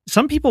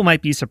 some people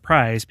might be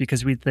surprised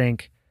because we'd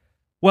think,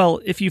 well,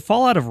 if you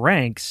fall out of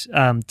ranks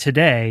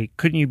today,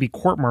 couldn't you be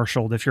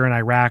court-martialed if you're in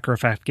Iraq or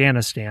if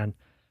Afghanistan?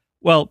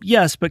 Well,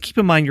 yes, but keep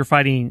in mind you're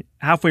fighting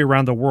halfway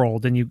around the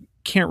world, and you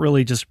can't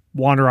really just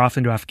wander off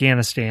into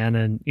Afghanistan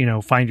and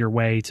find your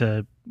way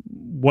to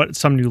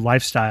some new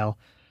lifestyle.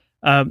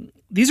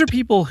 These are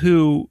people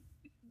who,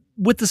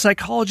 with the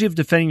psychology of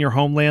defending your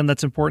homeland,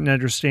 that's important to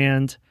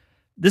understand.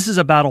 This is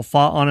a battle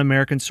fought on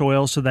American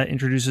soil, so that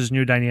introduces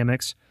new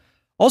dynamics.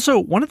 Also,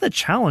 one of the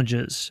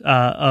challenges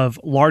of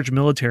large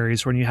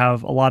militaries when you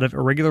have a lot of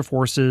irregular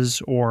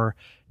forces or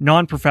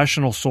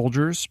non-professional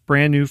soldiers,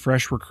 brand new,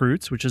 fresh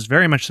recruits, which is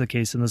very much the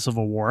case in the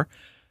Civil War,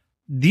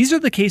 these are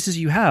the cases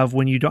you have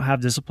when you don't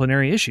have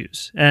disciplinary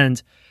issues.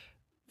 And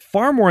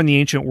far more in the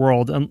ancient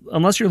world,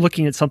 unless you're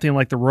looking at something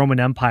like the Roman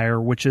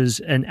Empire, which is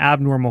an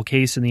abnormal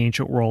case in the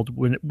ancient world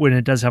when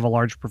it does have a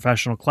large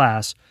professional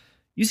class,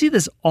 you see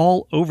this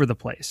all over the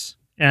place.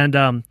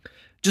 And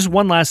just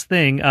one last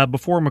thing,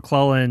 before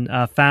McClellan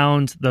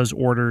found those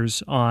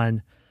orders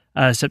on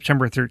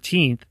September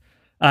 13th,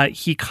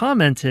 he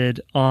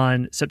commented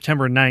on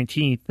September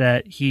 19th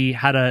that he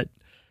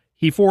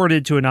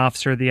forwarded to an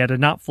officer that he had a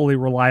not fully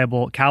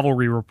reliable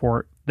cavalry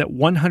report that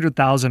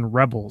 100,000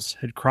 rebels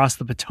had crossed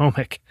the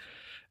Potomac,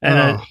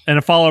 and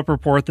a follow-up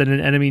report that an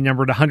enemy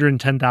numbered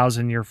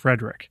 110,000 near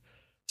Frederick.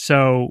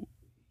 So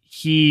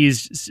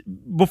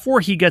before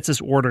he gets this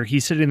order,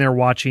 he's sitting there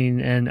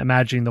watching and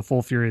imagining the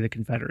full fury of the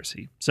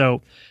Confederacy.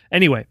 So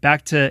anyway,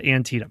 back to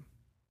Antietam.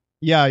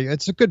 Yeah,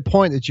 it's a good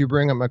point that you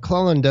bring up.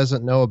 McClellan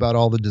doesn't know about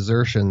all the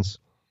desertions.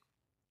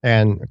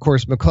 And of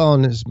course,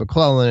 McClellan is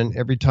McClellan, and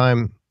every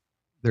time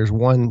there's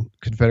one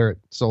Confederate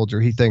soldier,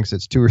 he thinks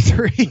it's 2 or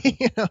 3.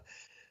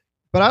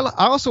 But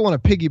I also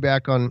want to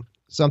piggyback on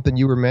something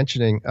you were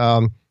mentioning,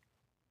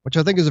 which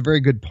I think is a very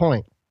good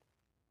point.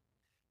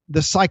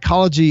 the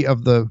psychology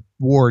of the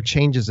war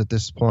changes at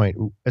this point.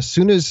 As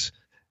soon as,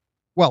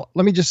 well,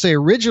 let me just say,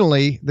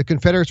 originally the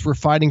Confederates were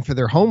fighting for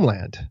their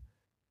homeland.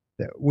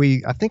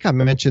 I think I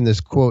mentioned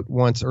this quote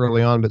once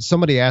early on, but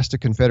somebody asked a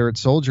Confederate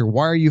soldier,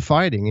 "Why are you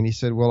fighting?" And he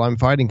said, "Well, I'm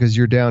fighting because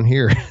you're down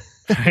here."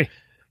 Right.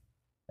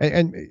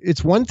 And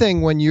it's one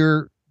thing when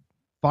you're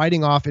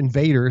fighting off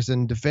invaders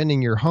and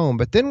defending your home,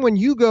 but then when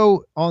you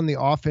go on the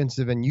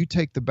offensive and you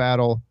take the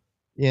battle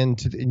and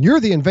you're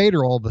the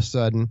invader all of a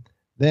sudden,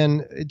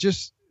 then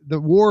the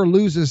war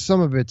loses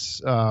some of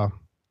its, I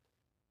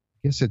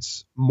guess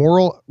it's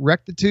moral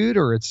rectitude,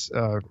 or its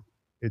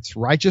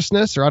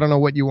righteousness, or I don't know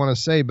what you want to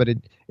say, but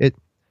it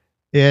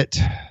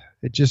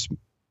just,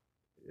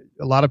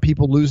 a lot of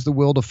people lose the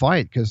will to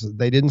fight because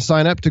they didn't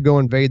sign up to go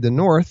invade the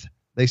North.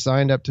 They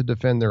signed up to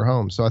defend their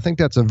home. So I think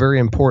that's a very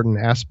important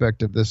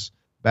aspect of this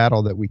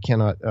battle that we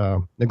cannot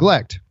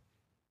neglect.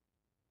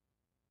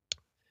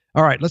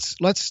 All right,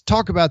 let's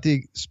talk about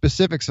the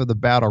specifics of the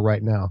battle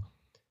right now.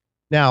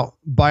 Now,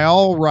 by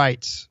all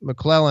rights,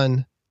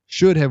 McClellan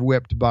should have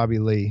whipped Bobby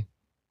Lee.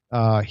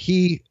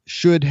 He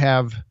should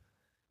have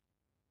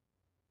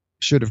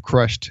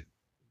crushed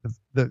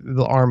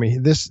the army.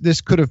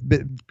 This could have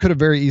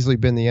very easily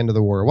been the end of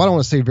the war. Well, I don't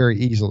want to say very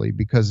easily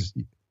because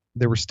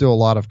there were still a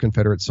lot of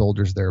Confederate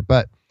soldiers there.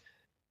 But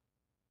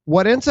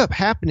what ends up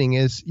happening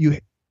is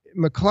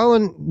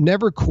McClellan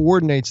never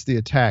coordinates the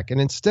attack, and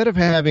instead of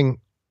having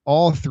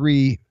all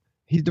three,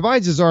 he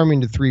divides his army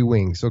into three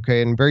wings.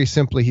 Okay, and very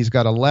simply, he's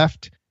got a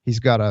left, he's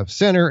got a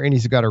center, and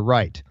he's got a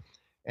right.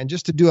 And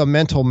just to do a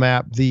mental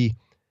map, the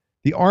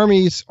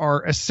armies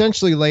are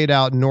essentially laid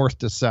out north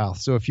to south.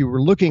 So if you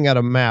were looking at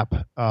a map,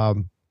 I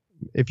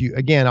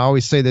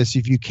always say this,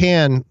 if you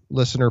can,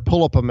 listener,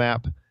 pull up a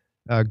map,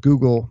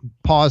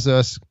 pause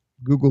us,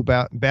 Google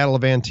Battle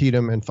of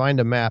Antietam and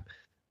find a map.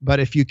 But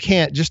if you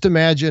can't, just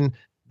imagine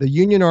the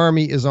Union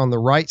Army is on the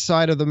right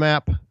side of the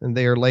map, and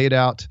they are laid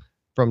out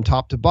from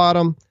top to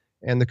bottom,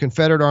 and the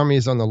Confederate Army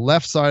is on the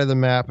left side of the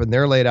map, and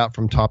they're laid out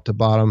from top to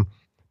bottom.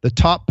 The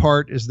top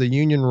part is the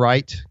Union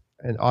right,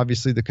 and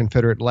obviously the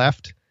Confederate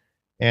left,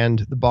 and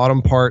the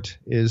bottom part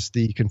is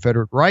the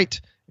Confederate right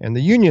and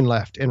the Union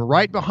left. And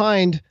right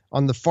behind,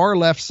 on the far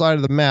left side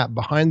of the map,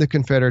 behind the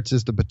Confederates,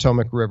 is the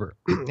Potomac River.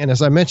 And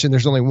as I mentioned,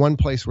 there's only one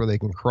place where they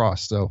can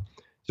cross, so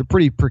it's a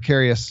pretty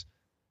precarious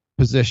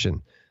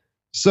position.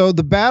 So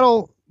the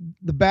battle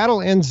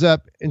ends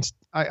up,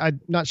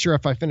 I'm not sure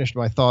if I finished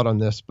my thought on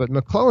this, but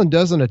McClellan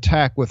doesn't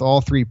attack with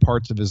all three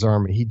parts of his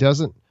army. He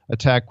doesn't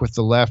attack with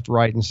the left,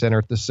 right, and center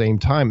at the same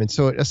time. And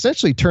so it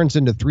essentially turns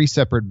into three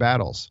separate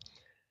battles.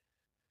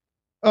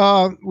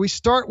 We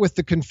start with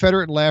the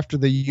Confederate left or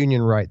the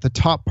Union right, the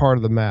top part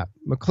of the map.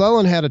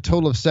 McClellan had a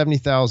total of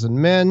 70,000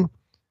 men.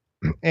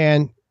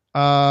 And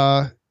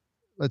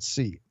let's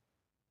see.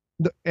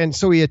 And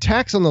so he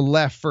attacks on the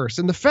left first.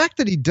 And the fact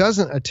that he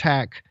doesn't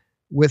attack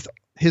with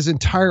his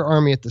entire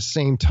army at the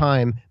same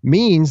time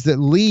means that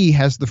Lee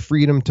has the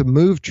freedom to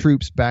move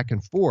troops back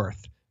and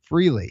forth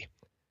freely.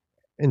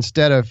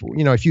 Instead of,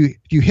 if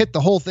you hit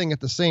the whole thing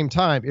at the same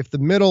time, if the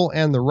middle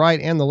and the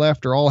right and the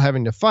left are all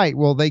having to fight,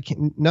 well,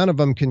 none of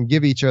them can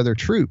give each other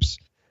troops.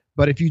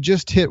 But if you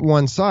just hit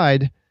one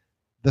side,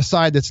 the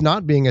side that's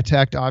not being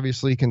attacked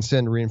obviously can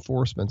send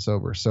reinforcements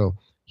over. So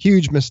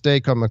huge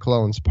mistake on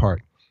McClellan's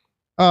part.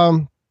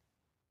 On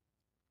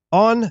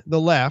the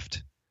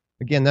left,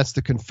 again, that's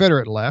the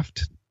Confederate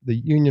left, the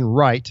Union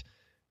right.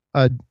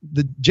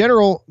 The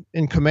general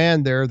in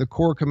command there, the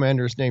Corps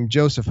commander, is named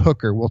Joseph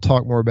Hooker. We'll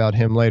talk more about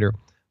him later.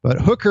 But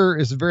Hooker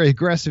is a very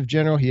aggressive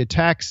general. He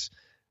attacks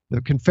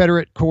the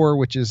Confederate Corps,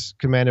 which is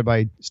commanded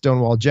by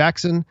Stonewall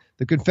Jackson.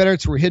 The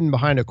Confederates were hidden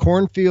behind a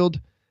cornfield,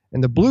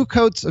 and the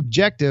Bluecoats'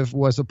 objective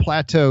was a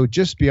plateau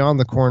just beyond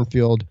the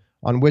cornfield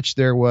on which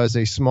there was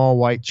a small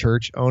white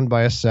church owned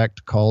by a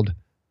sect called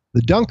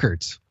the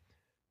Dunkards.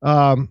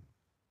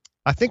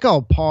 I think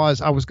I'll pause.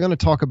 I was going to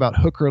talk about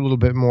Hooker a little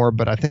bit more,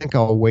 but I think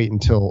I'll wait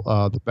until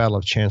the Battle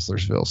of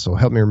Chancellorsville. So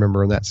help me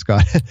remember on that,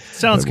 Scott.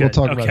 Sounds good.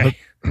 We'll talk about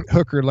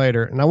Hooker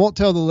later. And I won't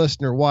tell the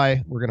listener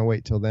why we're going to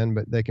wait till then,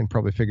 but they can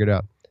probably figure it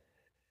out.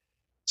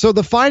 So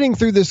the fighting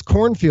through this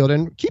cornfield,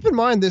 and keep in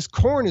mind this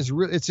corn is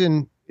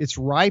it's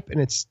ripe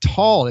and it's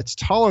tall. It's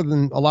taller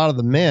than a lot of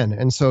the men.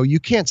 And so you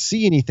can't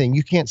see anything.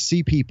 You can't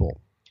see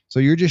people. So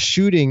you're just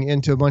shooting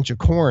into a bunch of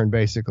corn,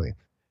 basically.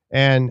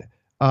 And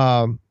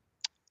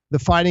the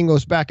fighting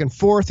goes back and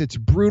forth. It's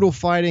brutal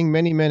fighting.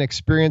 Many men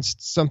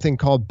experienced something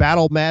called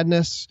battle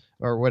madness,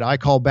 or what I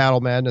call battle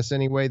madness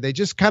anyway. They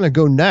just kind of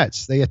go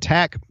nuts. They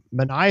attack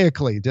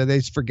maniacally.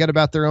 They forget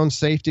about their own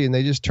safety, and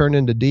they just turn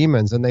into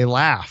demons, and they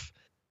laugh.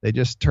 They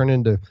just turn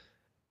into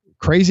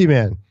crazy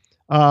men.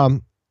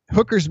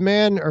 Hooker's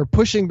men are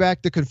pushing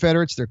back the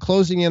Confederates. They're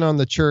closing in on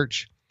the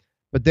church.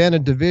 But then a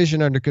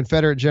division under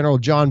Confederate General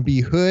John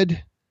B.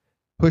 Hood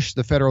pushed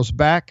the Federals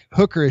back.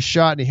 Hooker is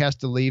shot, and he has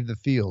to leave the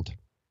field.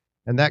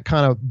 And that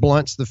kind of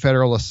blunts the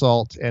Federal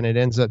assault, and it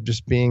ends up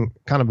just being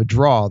kind of a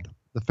draw.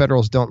 The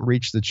Federals don't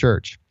reach the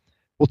church.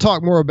 We'll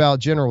talk more about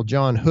General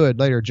John Hood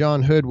later.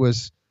 John Hood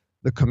was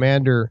the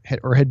commander,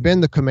 or had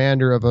been the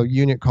commander of a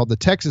unit called the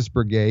Texas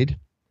Brigade.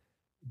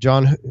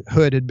 John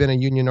Hood had been a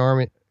Union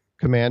Army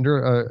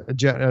commander,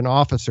 an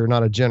officer,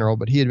 not a general,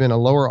 but he had been a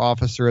lower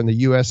officer in the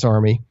U.S.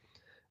 Army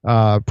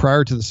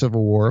prior to the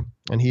Civil War,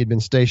 and he had been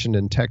stationed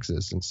in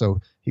Texas. And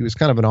so he was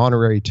kind of an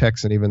honorary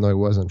Texan, even though he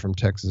wasn't from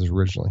Texas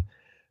originally.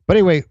 But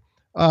anyway,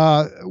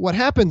 what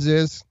happens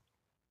is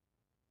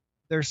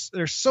there's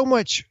so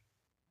much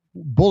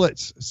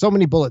bullets, so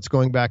many bullets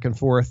going back and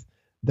forth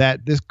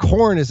that this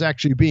corn is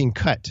actually being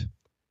cut.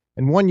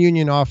 And one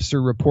Union officer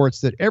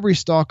reports that every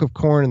stalk of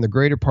corn in the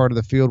greater part of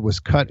the field was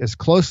cut as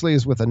closely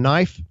as with a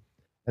knife,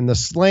 and the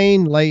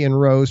slain lay in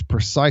rows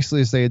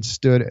precisely as they had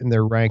stood in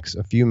their ranks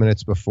a few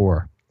minutes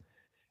before.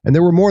 And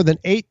there were more than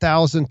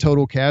 8,000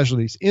 total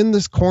casualties in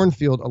this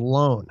cornfield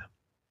alone.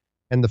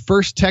 And the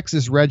 1st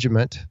Texas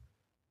Regiment,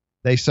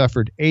 they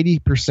suffered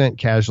 80%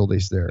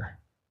 casualties there.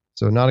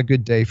 So not a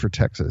good day for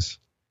Texas.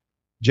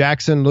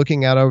 Jackson,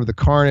 looking out over the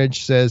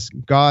carnage, says,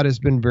 God has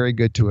been very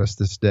good to us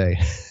this day.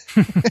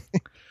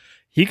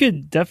 He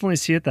could definitely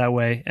see it that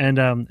way. And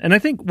I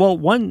think, well,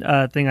 one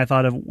thing I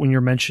thought of when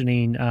you're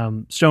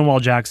mentioning Stonewall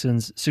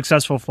Jackson's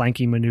successful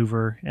flanking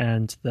maneuver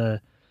and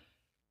the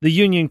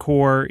Union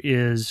Corps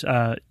is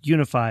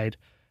unified,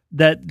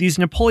 that these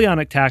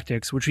Napoleonic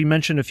tactics, which we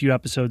mentioned a few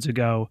episodes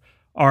ago,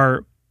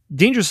 are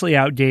dangerously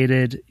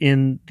outdated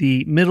in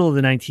the middle of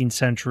the 19th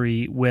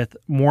century with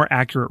more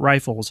accurate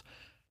rifles.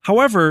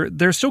 However,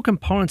 there's still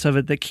components of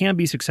it that can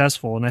be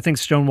successful, and I think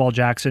Stonewall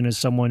Jackson is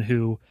someone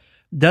who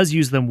does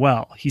use them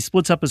well. He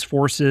splits up his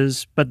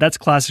forces, but that's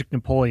classic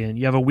Napoleon.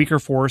 You have a weaker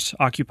force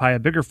occupy a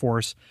bigger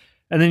force,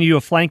 and then you do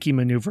a flanking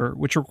maneuver,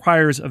 which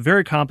requires a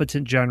very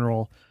competent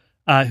general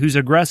who's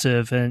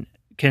aggressive and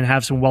can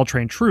have some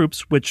well-trained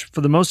troops, which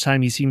for the most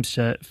time he seems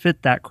to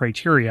fit that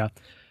criteria.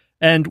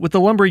 And with the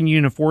lumbering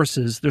Union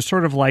forces, they're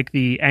sort of like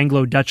the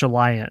Anglo-Dutch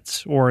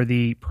alliance or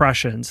the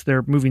Prussians.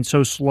 They're moving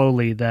so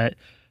slowly that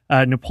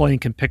Napoleon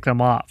can pick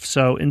them off.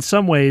 So in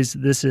some ways,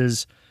 this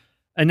is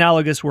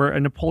analogous where a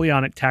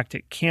Napoleonic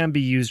tactic can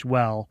be used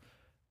well,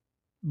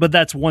 but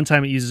that's one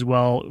time it uses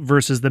well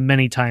versus the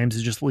many times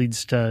it just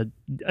leads to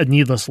a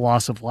needless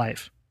loss of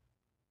life.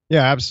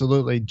 Yeah,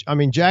 absolutely. I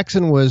mean,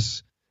 Jackson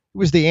was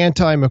the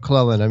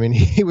anti-McClellan. I mean,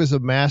 he was a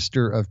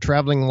master of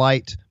traveling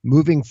light,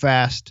 moving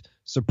fast,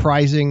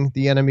 surprising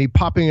the enemy,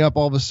 popping up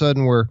all of a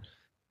sudden where,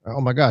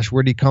 oh my gosh,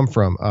 where'd he come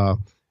from?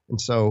 And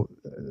so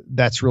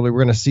that's really,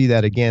 we're going to see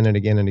that again and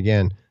again and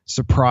again.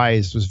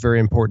 Surprise was very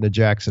important to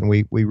Jackson.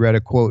 We read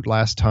a quote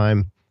last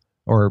time,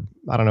 or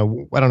I don't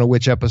know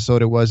which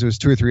episode it was. It was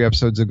 2 or 3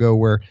 episodes ago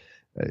where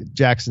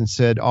Jackson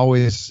said,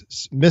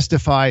 always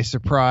mystify,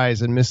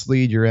 surprise, and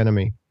mislead your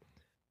enemy.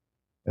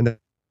 And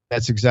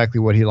that's exactly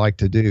what he liked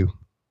to do.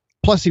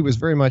 Plus, he was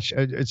very much,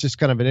 it's just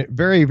kind of a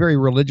very, very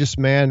religious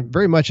man,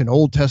 very much an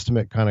Old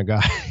Testament kind of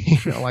guy,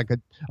 like a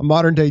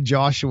modern day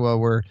Joshua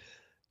where,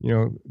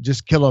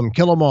 just kill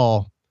them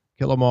all,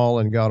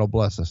 and God will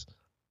bless us.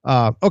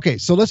 Okay,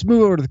 so let's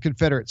move over to the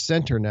Confederate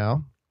Center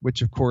now,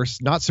 which, of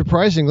course, not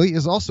surprisingly,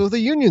 is also the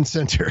Union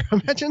Center.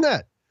 Imagine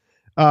that.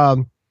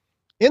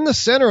 In the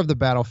center of the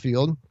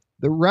battlefield,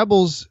 the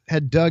rebels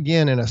had dug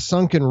in a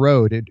sunken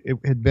road. It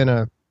had been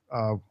a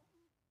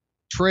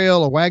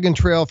wagon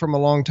trail from a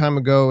long time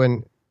ago,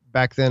 and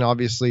back then,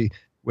 obviously,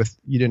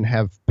 you didn't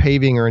have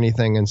paving or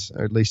anything,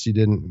 or at least you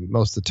didn't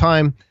most of the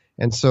time.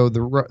 And so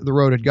the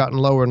road had gotten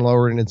lower and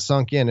lower and had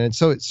sunk in. And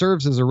so it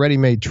serves as a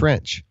ready-made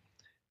trench.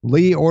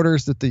 Lee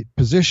orders that the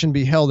position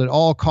be held at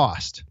all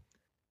cost.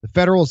 The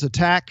Federals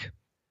attack,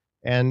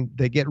 and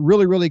they get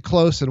really, really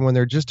close. And when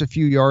they're just a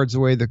few yards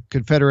away, the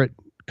Confederate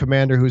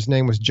commander, whose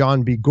name was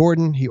John B.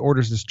 Gordon, he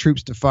orders his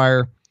troops to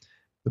fire.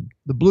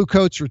 The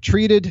Bluecoats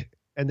retreated,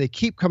 and they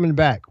keep coming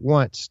back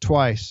once,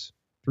 twice,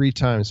 3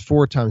 times,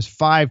 4 times,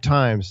 5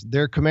 times.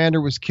 Their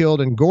commander was killed,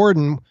 and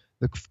Gordon,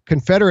 the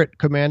Confederate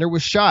commander,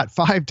 was shot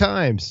 5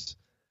 times.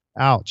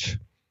 Ouch.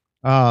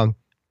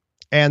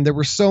 And there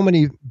were so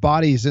many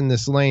bodies in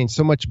this lane,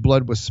 so much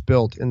blood was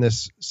spilt in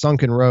this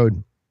sunken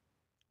road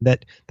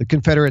that the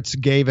Confederates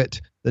gave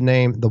it the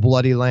name the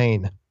Bloody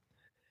Lane.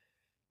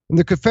 And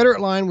the Confederate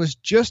line was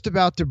just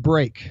about to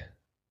break.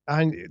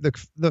 And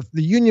the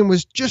Union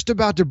was just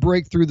about to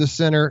break through the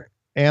center,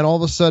 and all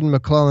of a sudden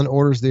McClellan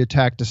orders the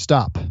attack to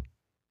stop.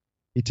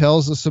 He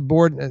tells a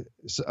subordinate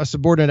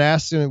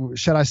asks him,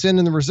 should I send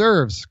in the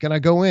reserves? Can I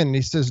go in? And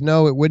he says,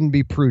 no, it wouldn't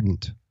be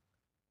prudent.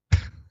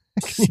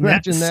 Can you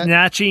imagine that?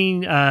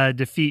 Snatching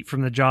defeat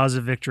from the jaws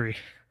of victory.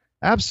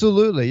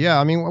 Absolutely. Yeah.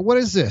 I mean, what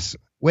is this?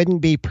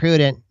 Wouldn't be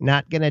prudent.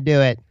 Not going to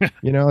do it.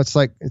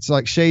 It's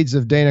like shades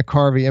of Dana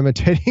Carvey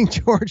imitating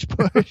George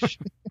Bush.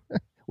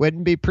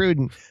 Wouldn't be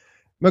prudent.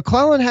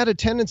 McClellan had a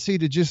tendency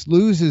to just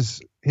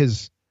lose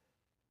his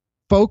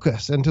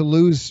focus and to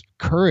lose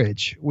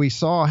courage. We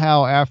saw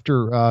how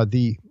after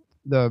the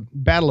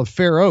Battle of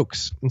Fair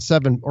Oaks and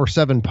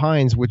Seven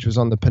Pines, which was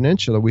on the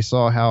peninsula, we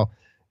saw how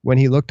when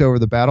he looked over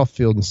the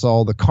battlefield and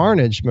saw the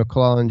carnage,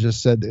 McClellan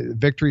just said,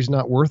 victory's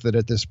not worth it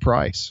at this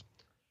price.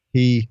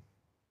 He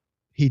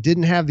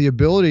didn't have the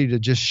ability to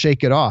just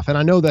shake it off. And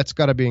I know that's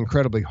got to be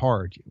incredibly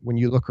hard when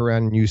you look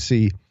around and you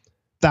see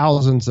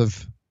thousands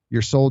of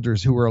your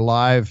soldiers who were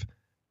alive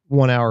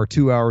 1 hour,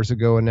 2 hours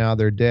ago, and now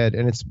they're dead.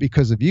 And it's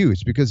because of you.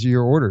 It's because of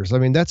your orders. I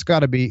mean, that's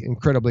got to be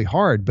incredibly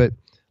hard. But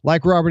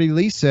like Robert E.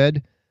 Lee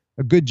said,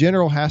 a good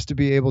general has to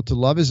be able to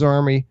love his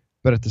army,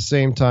 but at the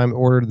same time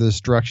order the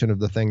destruction of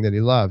the thing that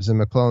he loves. And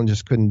McClellan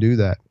just couldn't do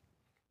that.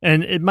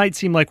 And it might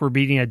seem like we're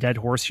beating a dead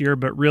horse here,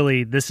 but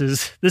really this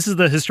is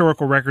the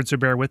historical record, so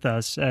bear with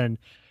us. And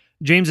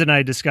James and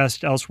I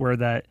discussed elsewhere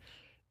that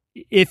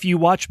if you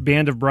watch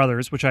Band of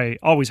Brothers, which I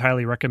always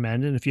highly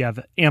recommend, and if you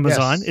have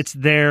Amazon, Yes. it's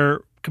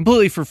there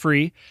completely for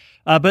free.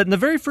 But in the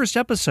very first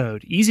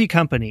episode, Easy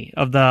Company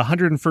of the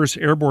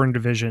 101st Airborne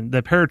Division,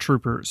 the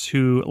paratroopers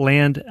who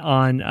land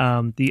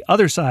on the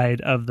other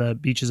side of the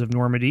beaches of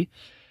Normandy,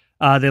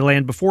 they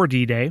land before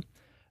D-Day.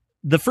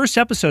 The first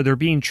episode, they're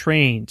being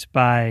trained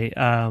by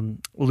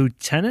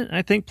Lieutenant,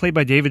 I think, played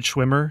by David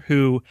Schwimmer,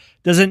 who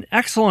does an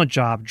excellent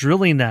job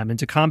drilling them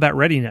into combat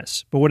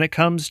readiness. But when it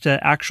comes to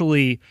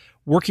actually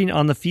working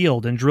on the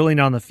field and drilling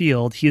on the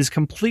field, he is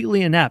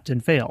completely inept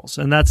and fails.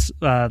 And that's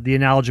the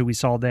analogy we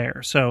saw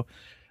there. So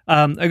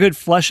a good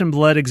flesh and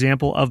blood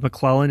example of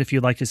McClellan, if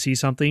you'd like to see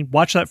something,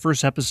 watch that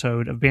first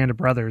episode of Band of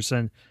Brothers,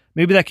 and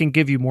maybe that can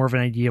give you more of an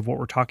idea of what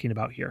we're talking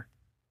about here.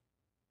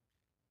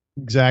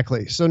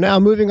 Exactly. So now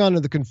moving on to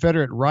the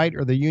Confederate right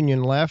or the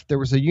Union left, there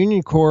was a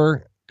Union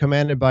Corps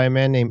commanded by a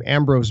man named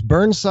Ambrose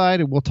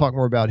Burnside, and we'll talk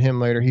more about him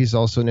later. He's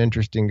also an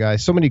interesting guy.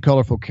 So many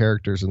colorful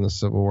characters in the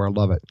Civil War. I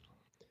love it.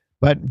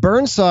 But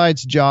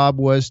Burnside's job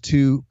was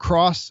to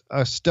cross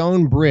a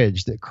stone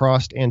bridge that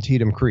crossed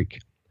Antietam Creek.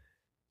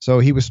 So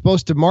he was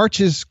supposed to march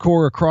his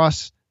corps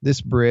across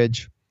this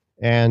bridge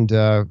and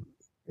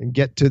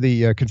get to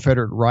the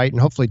Confederate right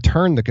and hopefully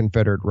turn the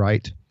Confederate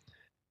right.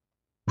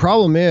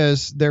 Problem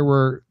is, there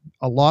were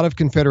a lot of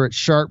Confederate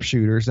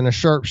sharpshooters, and a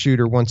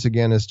sharpshooter, once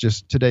again, is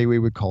just, today we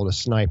would call it a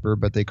sniper,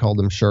 but they called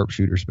them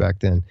sharpshooters back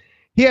then.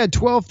 He had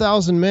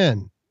 12,000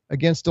 men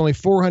against only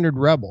 400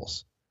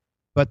 rebels.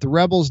 But the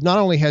rebels not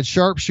only had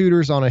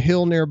sharpshooters on a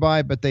hill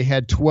nearby, but they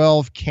had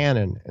 12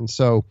 cannon. And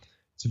so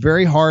it's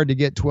very hard to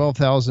get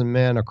 12,000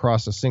 men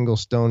across a single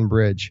stone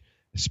bridge,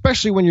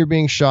 especially when you're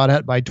being shot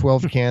at by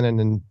 12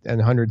 cannon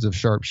and hundreds of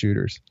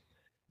sharpshooters.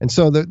 And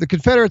so the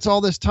Confederates,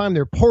 all this time,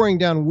 they're pouring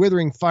down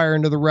withering fire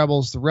into the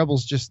rebels. The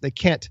rebels just,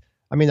 into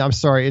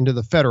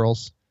the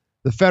Federals.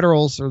 The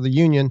Federals, or the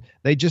Union,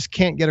 they just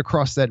can't get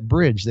across that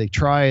bridge. They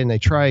try and they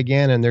try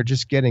again, and they're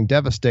just getting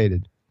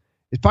devastated.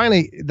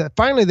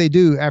 Finally they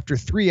do after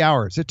 3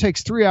 hours. It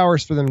takes 3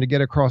 hours for them to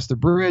get across the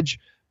bridge.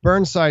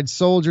 Burnside's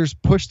soldiers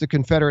push the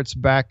Confederates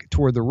back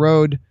toward the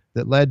road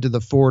that led to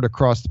the ford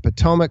across the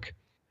Potomac.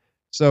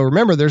 So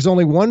remember, there's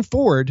only one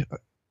ford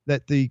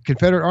that the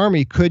Confederate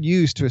Army could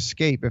use to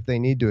escape if they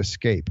need to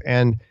escape.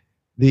 And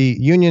the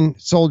Union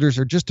soldiers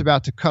are just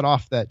about to cut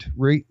off that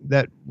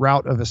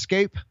route of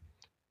escape.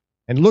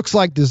 And it looks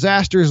like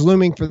disaster is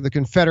looming for the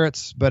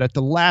Confederates, but at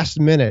the last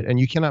minute, and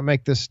you cannot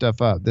make this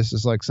stuff up, this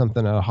is like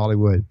something out of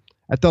Hollywood.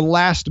 At the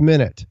last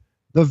minute,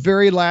 the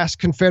very last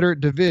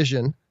Confederate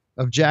division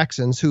of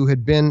Jackson's, who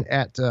had been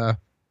at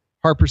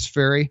Harper's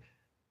Ferry,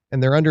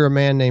 and they're under a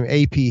man named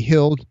A.P.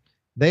 Hill,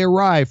 they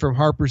arrive from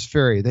Harper's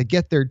Ferry. They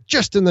get there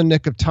just in the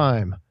nick of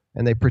time,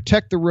 and they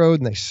protect the road,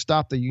 and they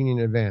stop the Union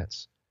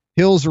advance.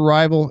 Hill's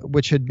arrival,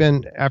 which had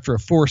been after a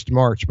forced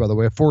march, by the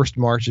way. A forced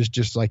march is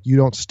just like you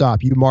don't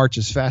stop. You march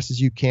as fast as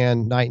you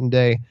can, night and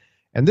day.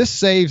 And this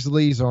saves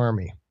Lee's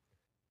army.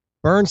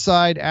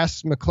 Burnside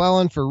asks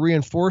McClellan for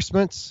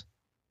reinforcements,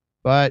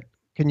 but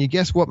can you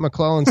guess what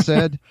McClellan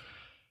said?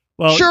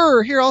 Well,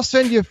 sure, here, I'll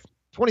send you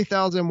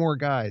 20,000 more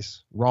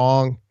guys.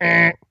 Wrong.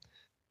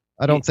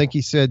 I don't think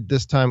he said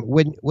this time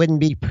wouldn't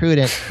be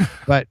prudent,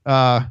 but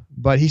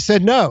he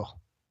said no.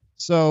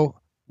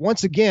 So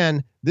once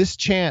again, this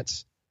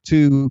chance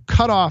to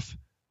cut off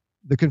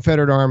the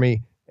Confederate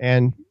Army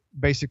and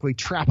basically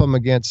trap them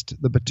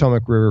against the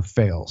Potomac River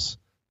fails.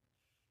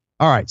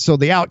 All right, so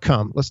the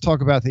outcome. Let's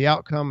talk about the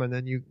outcome, and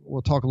then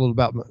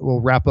we'll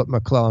wrap up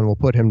McClellan. We'll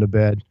put him to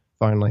bed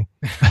finally.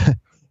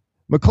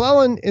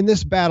 McClellan in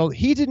this battle,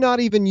 he did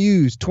not even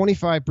use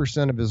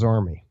 25% of his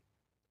army.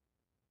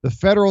 The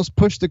Federals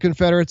pushed the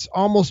Confederates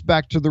almost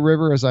back to the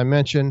river, as I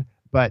mentioned,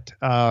 but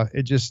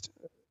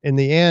in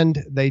the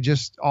end, they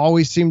just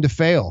always seemed to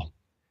fail.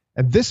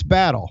 And this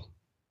battle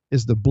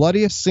is the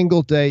bloodiest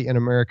single day in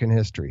American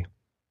history.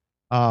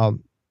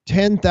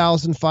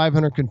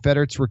 10,500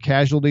 Confederates were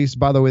casualties.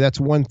 By the way, that's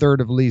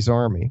 1/3 of Lee's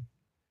army,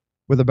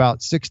 with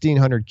about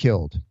 1,600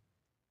 killed.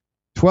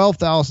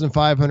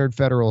 12,500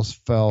 Federals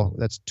fell,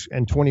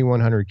 and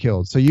 2,100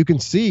 killed. So you can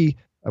see,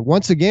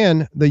 once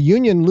again, the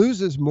Union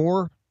loses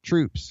more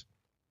troops.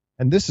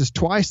 And this is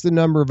twice the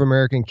number of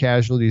American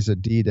casualties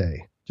at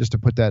D-Day, just to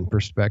put that in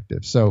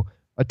perspective. So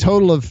a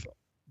total of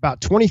about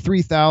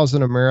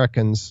 23,000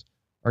 Americans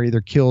are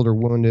either killed or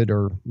wounded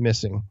or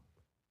missing.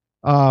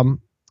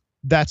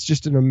 That's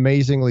just an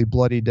amazingly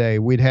bloody day.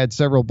 We'd had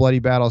several bloody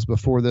battles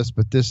before this,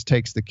 but this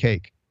takes the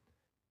cake.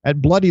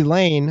 At Bloody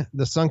Lane,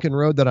 the sunken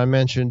road that I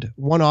mentioned,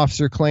 one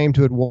officer claimed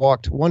to have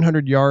walked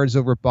 100 yards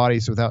over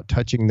bodies without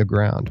touching the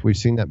ground. We've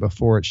seen that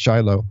before at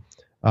Shiloh.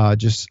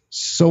 Just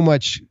so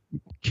much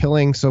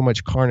killing, so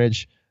much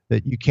carnage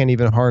that you can't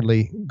even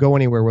hardly go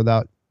anywhere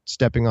without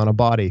stepping on a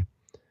body.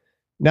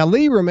 Now,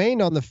 Lee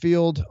remained on the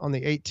field on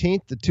the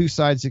 18th. The two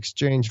sides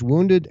exchanged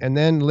wounded, and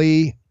then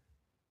Lee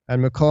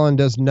and McClellan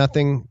does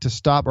nothing to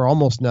stop, or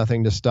almost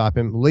nothing to stop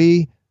him.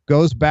 Lee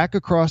goes back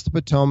across the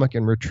Potomac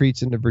and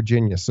retreats into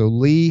Virginia. So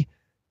Lee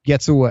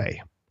gets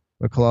away.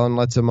 McClellan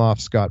lets him off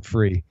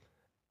scot-free.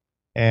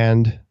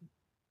 And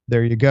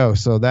there you go.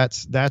 So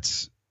that's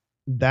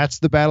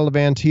the Battle of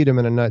Antietam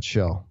in a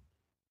nutshell.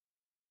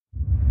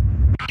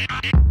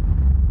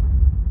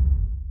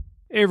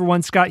 Hey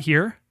everyone, Scott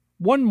here.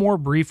 One more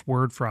brief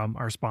word from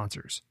our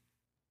sponsors.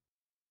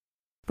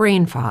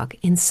 Brain fog,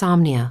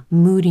 insomnia,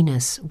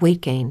 moodiness,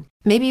 weight gain.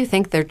 Maybe you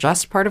think they're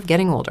just part of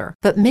getting older,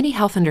 but MIDI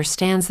Health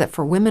understands that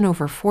for women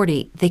over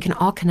 40, they can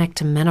all connect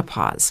to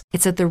menopause.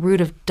 It's at the root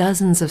of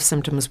dozens of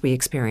symptoms we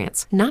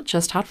experience, not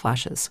just hot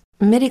flashes.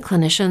 MIDI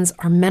clinicians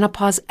are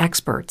menopause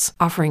experts,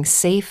 offering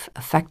safe,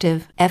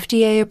 effective,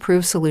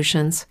 FDA-approved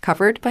solutions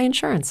covered by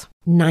insurance.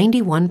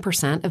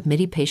 91% of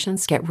MIDI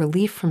patients get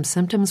relief from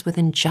symptoms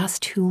within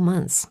just 2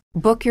 months.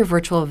 Book your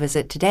virtual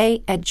visit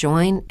today at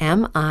joinmidi.com.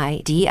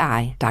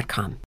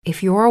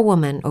 If you're a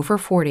woman over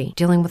 40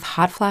 dealing with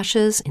hot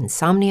flashes,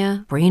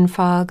 insomnia, brain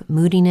fog,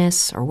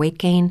 moodiness, or weight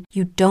gain,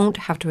 you don't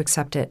have to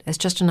accept it as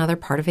just another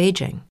part of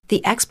aging.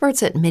 The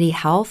experts at MIDI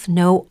Health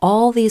know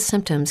all these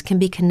symptoms can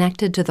be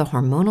connected to the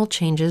hormonal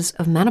changes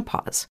of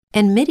menopause,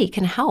 and MIDI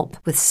can help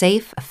with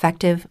safe,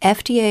 effective,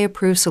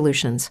 FDA-approved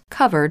solutions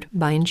covered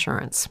by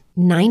insurance.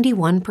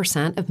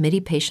 91% of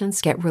MIDI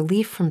patients get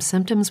relief from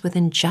symptoms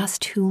within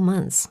just 2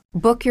 months.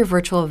 Book your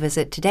virtual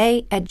visit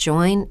today at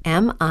joinmidi.com.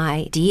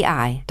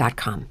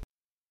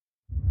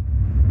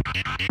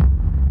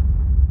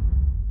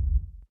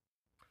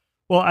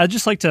 Well, I'd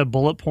just like to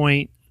bullet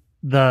point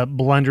the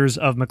blunders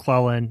of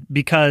McClellan,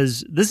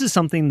 because this is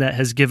something that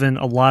has given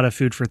a lot of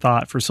food for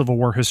thought for Civil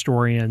War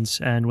historians.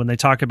 And when they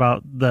talk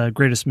about the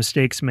greatest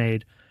mistakes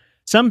made,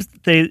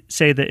 they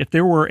say that if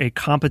there were a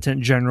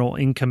competent general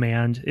in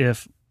command,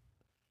 if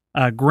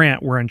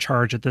Grant were in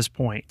charge at this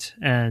point,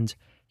 and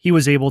he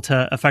was able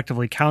to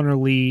effectively counter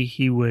Lee,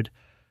 he would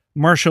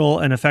marshal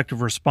an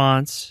effective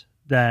response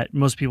that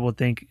most people would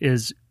think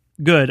is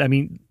good. I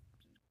mean,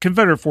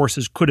 Confederate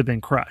forces could have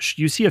been crushed.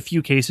 You see a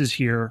few cases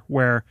here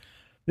where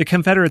the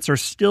Confederates are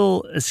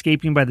still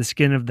escaping by the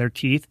skin of their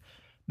teeth,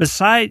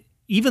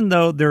 even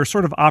though they're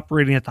sort of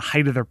operating at the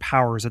height of their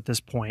powers at this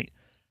point.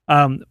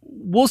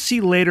 We'll see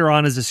later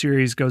on as the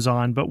series goes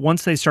on, but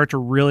once they start to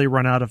really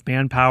run out of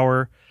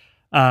manpower,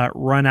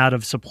 run out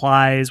of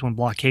supplies, when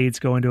blockades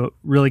go into it,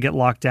 really get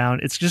locked down,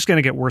 it's just going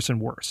to get worse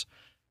and worse.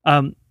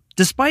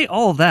 Despite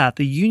all of that,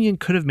 the Union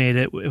could have made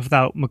it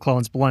without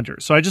McClellan's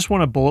blunders. So I just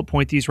want to bullet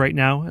point these right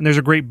now. And there's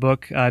a great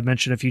book I've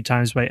mentioned a few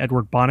times by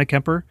Edward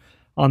Bonekemper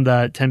on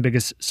the 10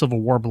 biggest Civil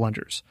War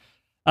blunders.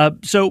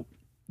 So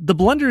the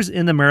blunders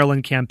in the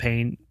Maryland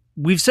campaign,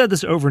 we've said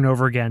this over and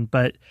over again,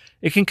 but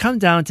it can come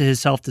down to his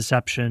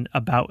self-deception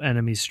about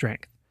enemy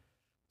strength.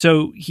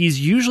 So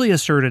he's usually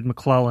asserted,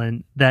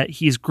 McClellan, that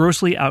he's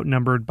grossly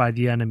outnumbered by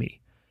the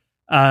enemy.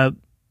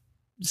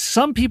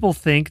 Some people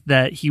think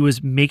that he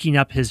was making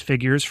up his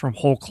figures from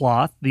whole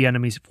cloth, the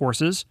enemy's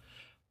forces,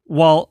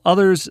 while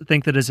others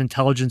think that his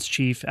intelligence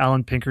chief,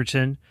 Alan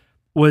Pinkerton,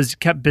 was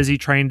kept busy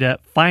trying to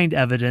find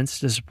evidence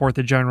to support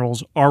the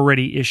general's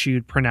already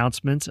issued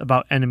pronouncements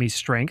about enemy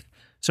strength.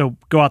 So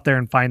go out there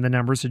and find the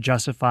numbers to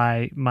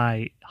justify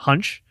my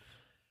hunch.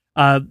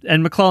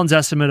 And McClellan's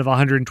estimate of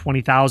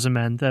 120,000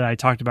 men that I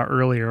talked about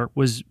earlier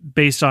was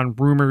based on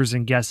rumors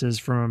and guesses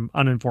from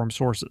uninformed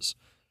sources.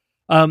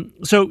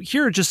 So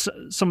here are just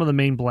some of the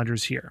main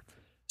blunders here.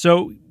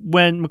 So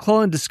when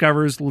McClellan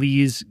discovers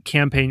Lee's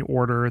campaign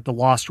order, the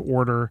lost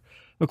order,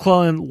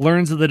 McClellan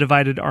learns of the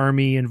divided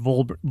army and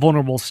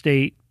vulnerable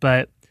state,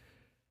 but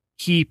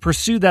he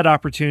pursued that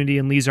opportunity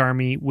in Lee's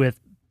army with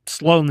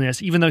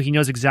slowness, even though he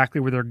knows exactly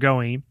where they're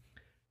going.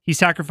 He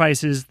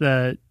sacrificed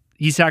the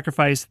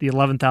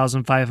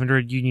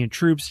 11,500 Union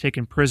troops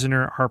taken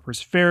prisoner at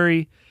Harper's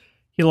Ferry.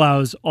 He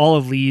allows all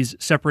of Lee's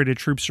separated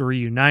troops to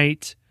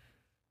reunite.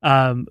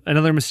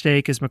 Another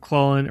mistake is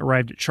McClellan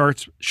arrived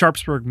at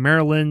Sharpsburg,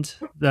 Maryland,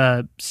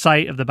 the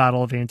site of the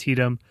Battle of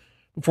Antietam,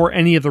 before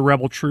any of the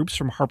rebel troops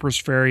from Harper's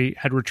Ferry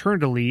had returned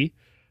to Lee,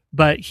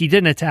 but he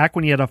didn't attack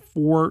when he had a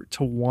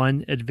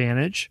 4-1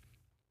 advantage.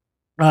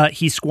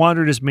 He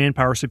squandered his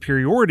manpower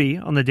superiority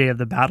on the day of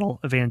the Battle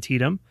of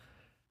Antietam.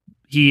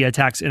 He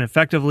attacks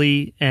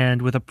ineffectively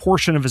and with a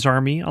portion of his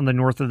army on the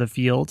north of the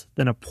field,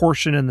 then a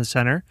portion in the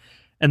center,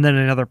 and then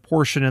another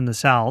portion in the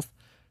south.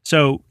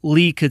 So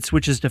Lee could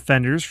switch his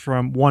defenders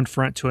from one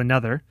front to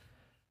another.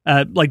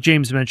 Like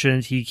James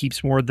mentioned, he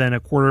keeps more than a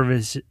quarter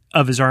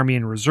of his army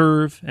in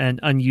reserve and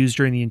unused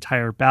during the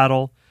entire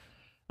battle.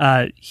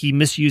 He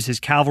misused his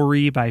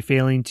cavalry by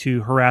failing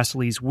to harass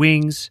Lee's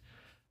wings,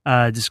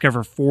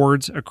 discover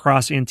fords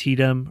across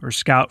Antietam, or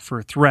scout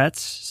for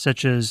threats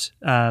such as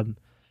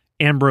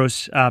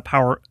Ambrose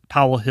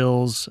Powell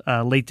Hill's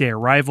late-day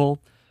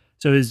arrival.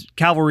 So his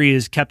cavalry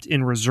is kept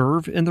in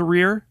reserve in the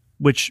rear,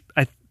 which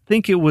I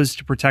think it was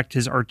to protect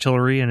his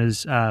artillery and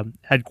his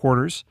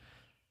headquarters.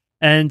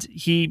 And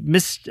he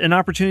missed an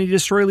opportunity to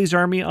destroy Lee's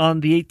army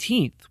on the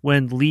 18th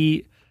when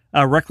Lee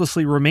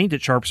recklessly remained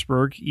at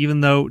Sharpsburg,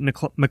 even though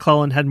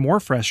McClellan had more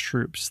fresh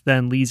troops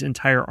than Lee's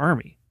entire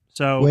army.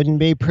 So wouldn't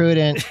be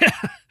prudent.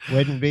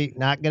 Wouldn't be,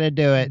 not going to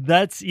do it.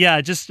 That's,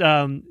 just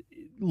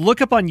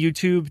look up on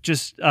YouTube,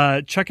 just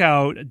check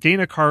out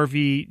Dana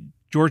Carvey,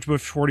 George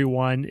Bush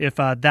 41, if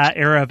that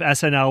era of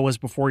SNL was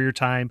before your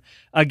time.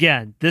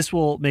 Again, this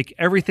will make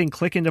everything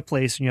click into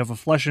place when you have a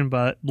flesh and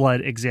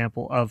blood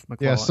example of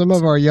McClellan. Yeah, some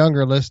of our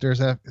younger listeners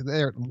have,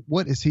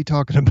 what is he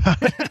talking about?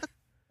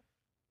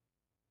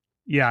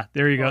 Yeah,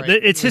 there you go. Right,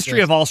 it's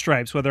history of all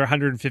stripes, whether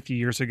 150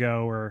 years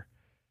ago or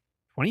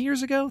 20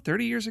 years ago,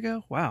 30 years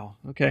ago. Wow.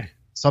 Okay.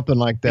 Something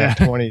like that,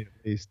 yeah. 20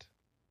 at least.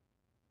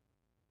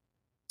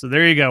 So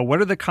there you go.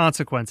 What are the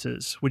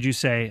consequences, would you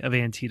say, of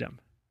Antietam?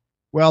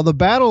 Well, the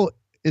battle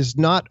is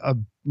not a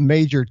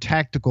major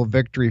tactical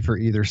victory for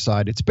either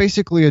side. It's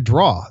basically a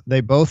draw.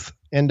 They both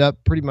end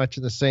up pretty much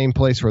in the same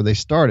place where they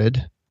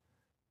started,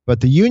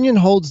 but the Union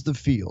holds the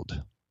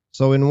field.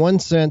 So in one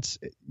sense,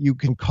 you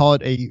can call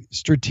it a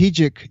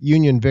strategic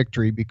Union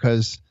victory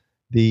because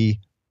the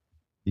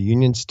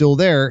Union's still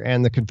there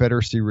and the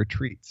Confederacy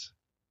retreats.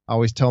 I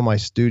always tell my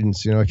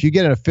students, if you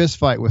get in a fist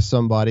fight with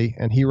somebody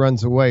and he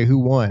runs away, who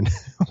won?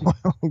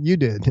 Well, you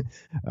did.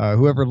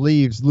 Whoever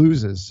leaves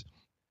loses.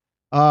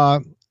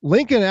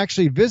 Lincoln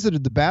actually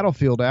visited the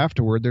battlefield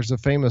afterward. There's a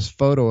famous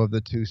photo of the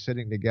two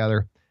sitting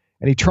together,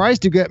 and he tries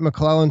to get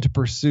McClellan to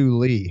pursue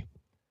Lee.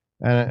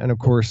 And of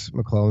course,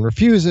 McClellan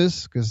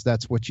refuses because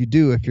that's what you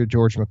do if you're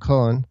George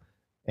McClellan.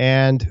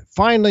 And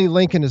finally,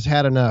 Lincoln has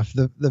had enough.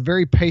 The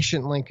very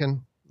patient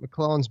Lincoln,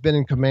 McClellan's been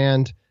in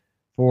command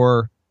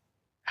for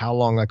how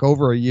long? Like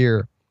over a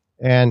year.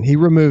 And he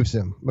removes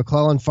him.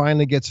 McClellan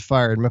finally gets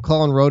fired.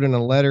 McClellan wrote in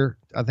a letter,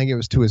 I think it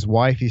was to his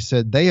wife, he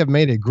said, "They have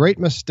made a great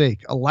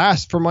mistake.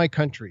 Alas for my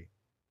country."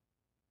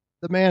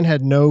 The man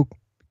had no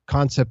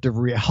concept of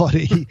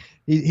reality.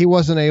 He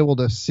wasn't able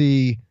to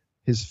see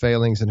his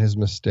failings and his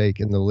mistake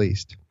in the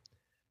least.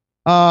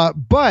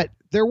 But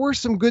there were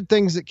some good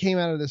things that came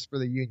out of this for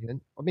the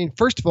Union. I mean,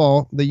 first of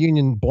all, the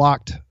Union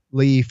blocked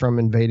Lee from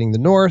invading the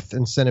North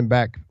and sent him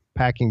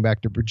packing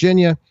back to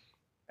Virginia.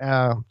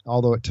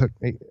 Although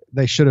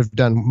they should have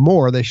done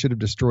more. They should have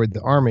destroyed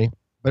the army,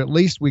 but at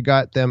least we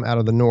got them out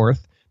of the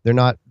North. They're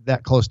not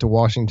that close to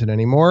Washington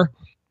anymore.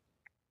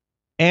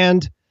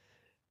 And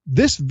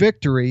this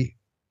victory,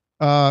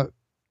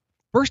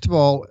 first of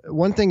all,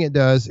 one thing it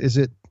does is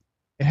it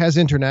has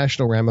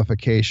international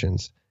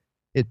ramifications.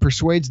 It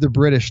persuades the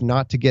British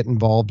not to get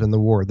involved in the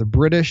war. The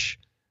British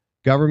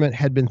government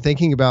had been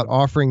thinking about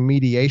offering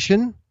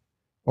mediation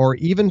or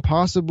even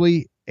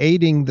possibly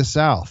aiding the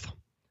South.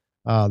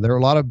 There are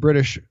a lot of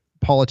British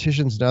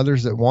politicians and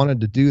others that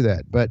wanted to do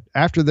that. But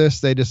after this,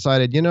 they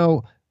decided,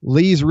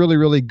 Lee's really,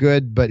 really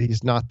good, but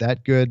he's not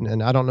that good.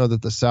 And I don't know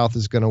that the South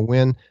is going to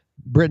win.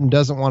 Britain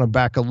doesn't want to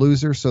back a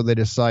loser, so they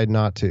decide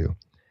not to.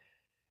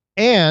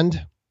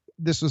 And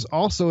this was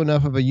also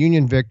enough of a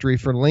Union victory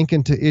for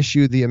Lincoln to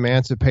issue the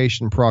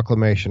Emancipation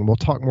Proclamation. We'll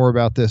talk more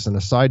about this in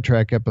a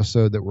sidetrack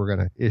episode that we're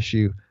going to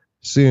issue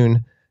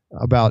soon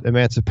about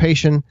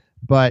emancipation.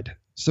 But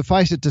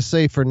suffice it to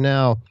say for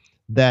now,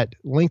 that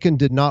Lincoln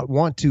did not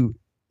want to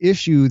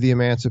issue the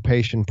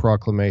Emancipation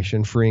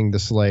Proclamation freeing the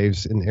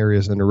slaves in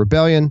areas under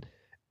rebellion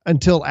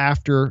until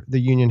after the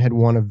Union had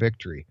won a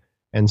victory.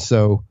 And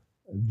so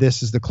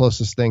this is the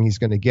closest thing he's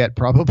going to get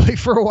probably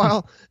for a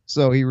while.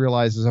 So he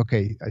realizes,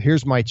 okay,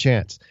 here's my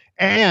chance.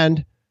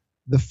 And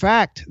the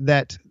fact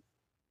that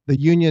the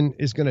Union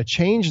is going to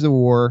change the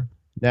war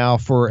now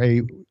for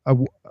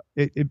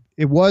it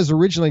was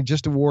originally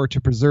just a war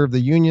to preserve the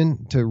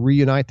Union, to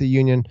reunite the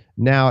Union.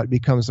 Now it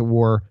becomes a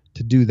war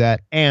to do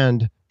that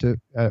and to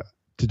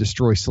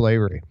destroy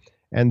slavery.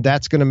 And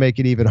that's going to make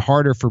it even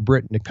harder for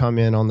Britain to come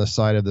in on the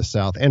side of the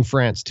South, and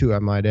France too, I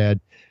might add,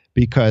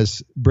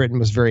 because Britain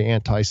was very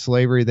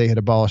anti-slavery. They had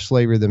abolished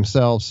slavery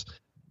themselves.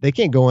 They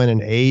can't go in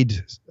and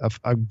aid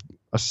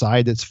a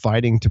side that's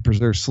fighting to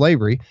preserve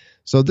slavery.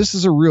 So this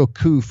is a real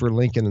coup for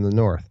Lincoln in the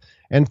North.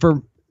 And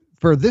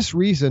for this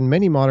reason,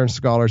 many modern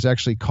scholars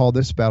actually call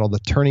this battle the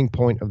turning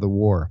point of the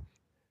war.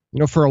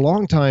 For a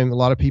long time, a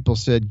lot of people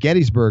said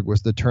Gettysburg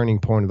was the turning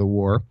point of the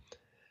war.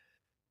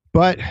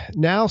 But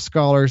now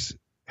scholars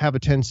have a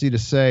tendency to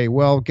say,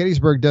 well,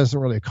 Gettysburg doesn't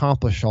really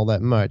accomplish all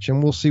that much.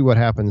 And we'll see what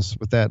happens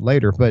with that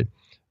later. But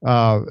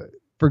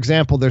for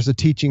example, there's a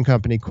teaching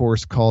company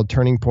course called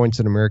Turning Points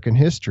in American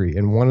History.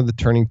 And one of the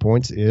turning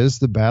points is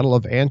the Battle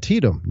of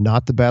Antietam,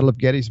 not the Battle of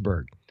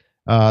Gettysburg.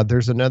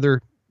 There's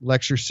another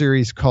lecture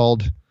series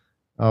called,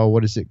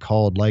 what is it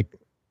called? Like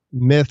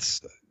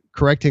Myths,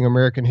 Correcting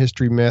American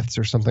History Myths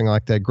or something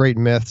like that. Great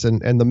myths.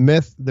 And the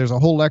myth, there's a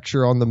whole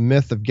lecture on the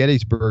myth of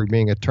Gettysburg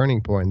being a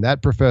turning point.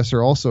 That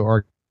professor also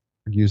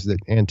argues that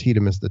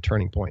Antietam is the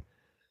turning point.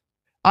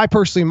 I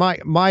personally,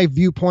 my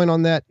viewpoint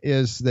on that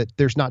is that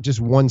there's not just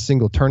one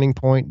single turning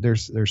point.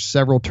 There's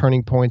several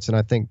turning points, and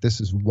I think this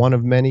is one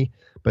of many.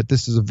 But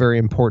this is a very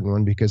important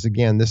one because,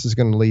 again, this is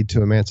going to lead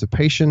to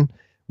emancipation,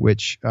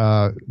 which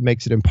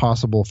makes it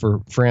impossible for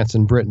France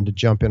and Britain to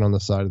jump in on the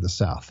side of the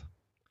South.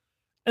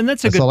 And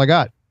that's all I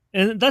got.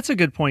 And that's a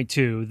good point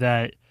too,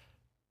 that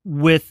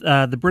with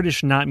the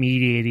British not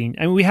mediating,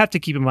 and we have to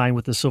keep in mind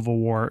with the Civil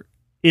War,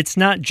 it's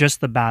not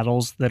just the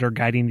battles that are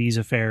guiding these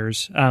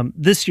affairs.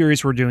 This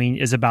series we're doing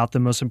is about the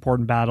most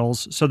important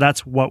battles, so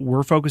that's what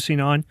we're focusing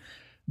on.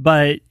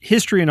 But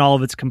history in all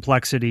of its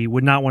complexity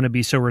would not want to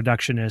be so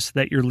reductionist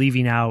that you're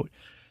leaving out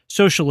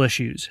social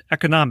issues,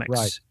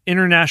 economics,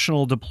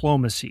 international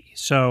diplomacy.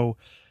 So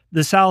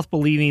the South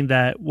believing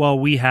that, well,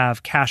 we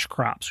have cash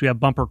crops, we have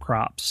bumper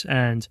crops,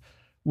 and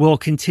we'll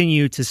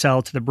continue to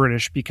sell to the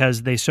British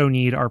because they so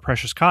need our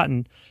precious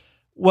cotton.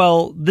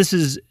 Well, this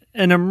is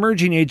an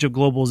emerging age of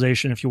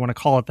globalization, if you want to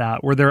call it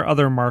that, where there are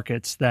other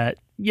markets that,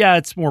 yeah,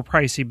 it's more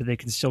pricey, but they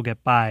can still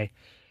get by.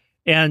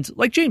 And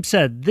like James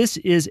said, this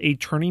is a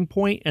turning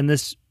point, and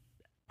this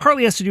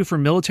partly has to do for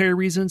military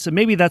reasons. And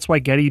maybe that's why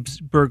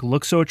Gettysburg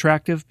looks so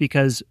attractive,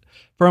 because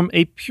from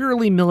a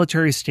purely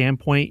military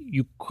standpoint,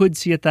 you could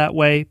see it that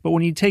way. But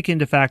when you take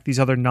into fact these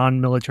other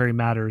non-military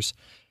matters,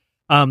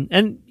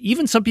 and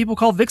even some people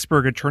call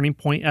Vicksburg a turning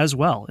point as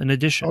well, in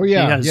addition. Oh,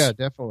 yeah,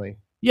 definitely.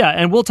 Yeah,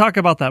 and we'll talk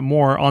about that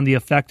more on the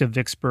effect of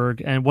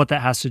Vicksburg and what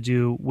that has to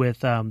do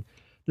with the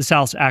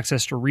South's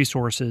access to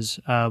resources.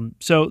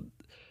 So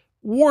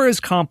war is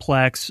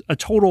complex. A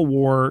total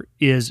war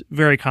is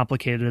very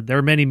complicated. There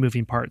are many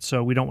moving parts,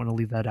 so we don't want to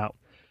leave that out.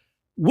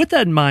 With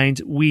that in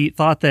mind, we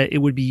thought that it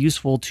would be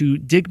useful to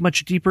dig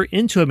much deeper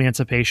into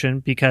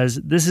emancipation,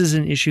 because this is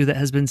an issue that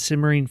has been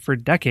simmering for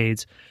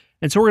decades.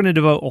 And so we're going to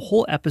devote a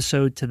whole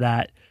episode to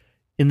that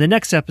in the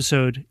next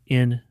episode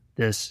in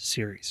this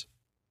series.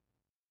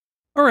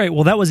 All right,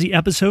 well, that was the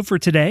episode for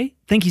today.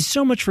 Thank you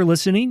so much for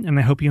listening, and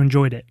I hope you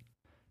enjoyed it.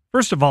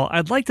 First of all,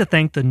 I'd like to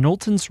thank the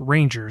Knowlton's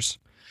Rangers,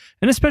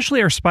 and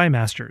especially our spy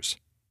masters,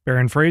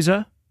 Baron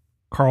Freyza,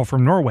 Carl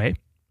from Norway,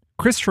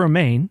 Chris from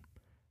Maine,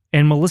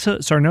 and Melissa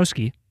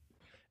Sarnowski,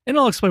 and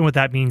I'll explain what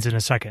that means in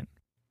a second.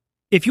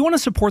 If you want to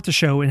support the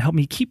show and help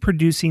me keep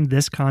producing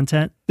this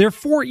content, there are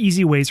 4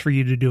 easy ways for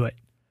you to do it.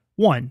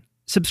 1,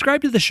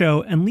 subscribe to the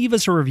show and leave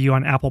us a review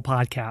on Apple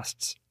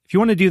Podcasts. If you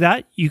want to do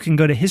that, you can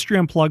go to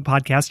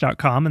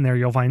historyunpluggedpodcast.com, and there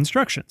you'll find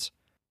instructions.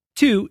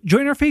 2,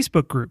 join our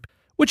Facebook group,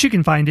 which you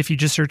can find if you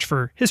just search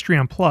for History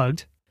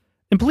Unplugged.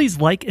 And please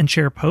like and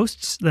share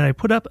posts that I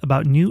put up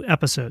about new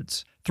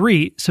episodes.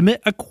 3,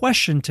 submit a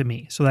question to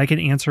me so that I can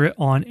answer it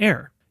on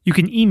air. You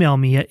can email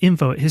me at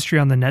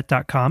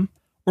info@historyonthenet.com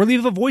or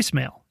leave a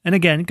voicemail. And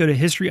again, go to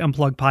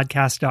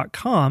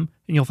historyunpluggedpodcast.com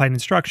and you'll find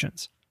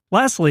instructions.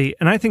 Lastly,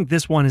 and I think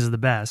this one is the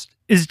best,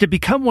 is to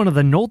become one of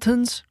the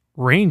Knowlton's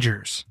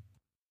Rangers.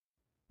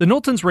 The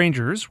Knowlton's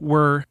Rangers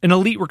were an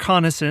elite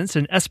reconnaissance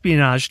and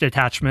espionage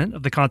detachment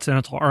of the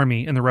Continental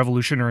Army in the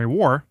Revolutionary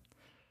War,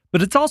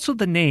 but it's also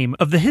the name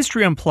of the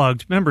History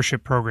Unplugged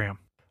membership program.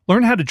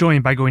 Learn how to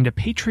join by going to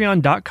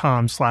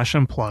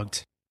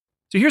patreon.com/unplugged.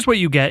 So here's what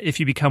you get if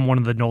you become one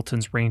of the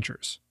Knowlton's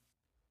Rangers.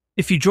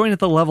 If you join at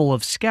the level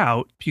of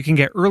Scout, you can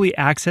get early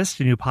access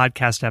to new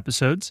podcast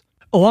episodes,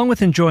 along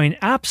with enjoying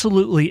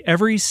absolutely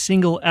every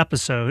single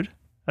episode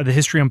of the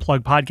History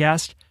Unplugged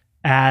podcast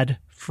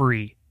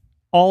ad-free.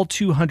 All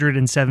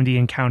 270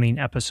 and counting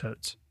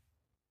episodes.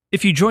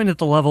 If you join at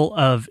the level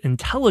of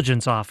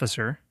Intelligence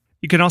Officer,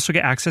 you can also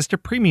get access to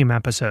premium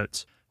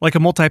episodes, like a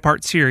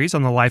multi-part series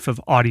on the life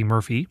of Audie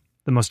Murphy,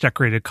 the most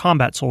decorated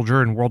combat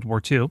soldier in World War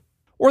II,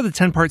 or the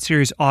 10-part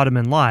series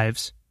Ottoman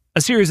Lives,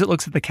 a series that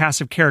looks at the cast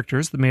of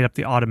characters that made up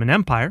the Ottoman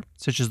Empire,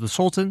 such as the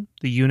Sultan,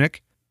 the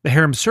Eunuch, the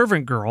harem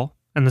servant girl,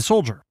 and the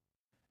soldier.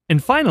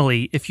 And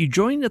finally, if you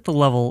join at the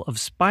level of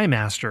Spy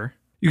Master,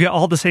 you get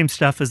all the same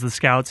stuff as the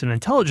Scouts and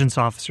Intelligence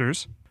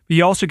Officers, but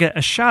you also get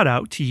a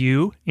shout-out to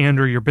you and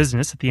or your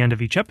business at the end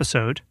of each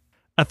episode,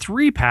 a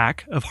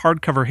 3-pack of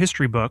hardcover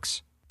history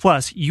books,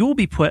 plus you will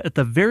be put at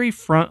the very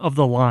front of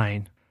the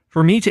line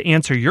for me to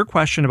answer your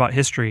question about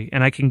history,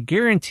 and I can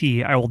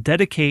guarantee I will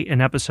dedicate an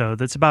episode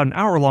that's about an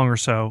hour long or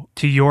so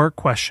to your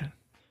question.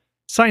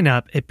 Sign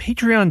up at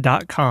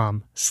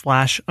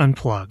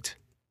patreon.com/unplugged.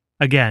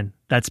 Again,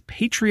 that's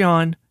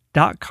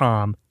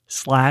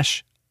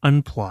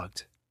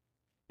patreon.com/unplugged.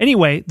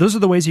 Anyway, those are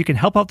the ways you can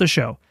help out the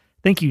show.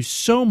 Thank you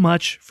so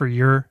much for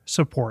your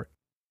support.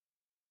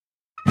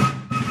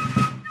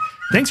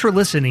 Thanks for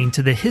listening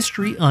to the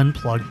History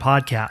Unplugged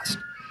podcast.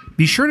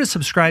 Be sure to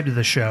subscribe to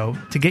the show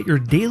to get your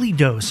daily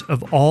dose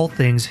of all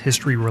things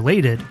history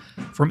related,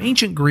 from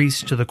ancient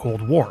Greece to the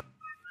Cold War.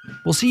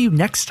 We'll see you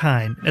next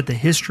time at the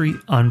History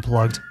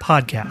Unplugged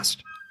podcast.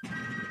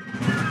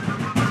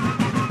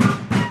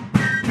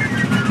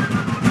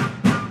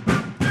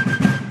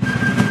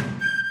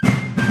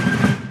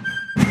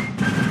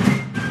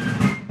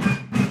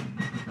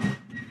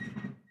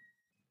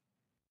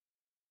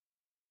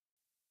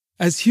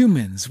 As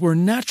humans, we're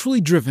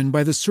naturally driven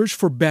by the search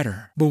for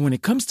better. But when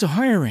it comes to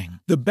hiring,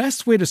 the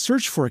best way to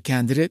search for a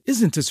candidate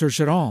isn't to search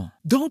at all.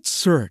 Don't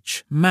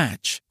search,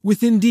 match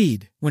with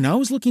Indeed. When I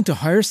was looking to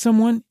hire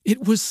someone,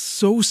 it was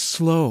so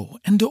slow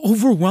and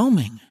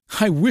overwhelming.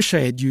 I wish I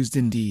had used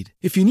Indeed.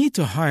 If you need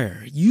to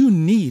hire, you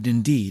need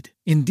Indeed.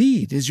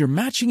 Indeed is your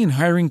matching and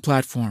hiring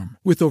platform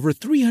with over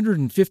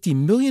 350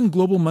 million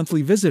global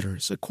monthly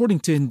visitors,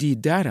 according to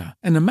Indeed data,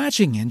 and a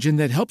matching engine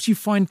that helps you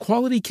find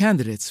quality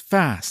candidates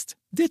fast.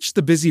 Ditch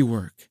the busy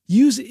work.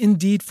 Use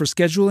Indeed for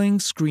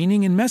scheduling,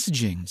 screening, and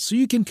messaging so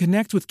you can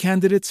connect with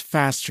candidates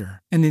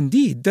faster. And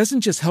Indeed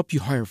doesn't just help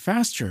you hire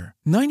faster.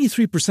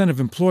 93%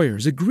 of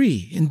employers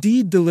agree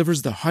Indeed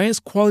delivers the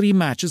highest quality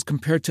matches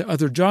compared to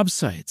other job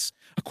sites,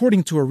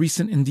 according to a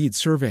recent Indeed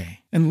survey.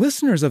 And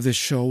listeners of this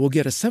show will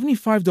get a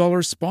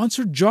 $75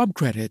 sponsored job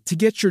credit to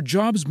get your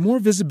jobs more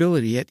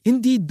visibility at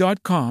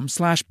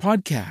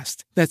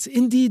Indeed.com/podcast. That's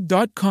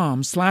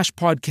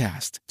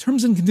Indeed.com/podcast.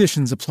 Terms and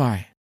conditions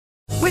apply.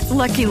 With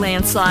Lucky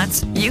Land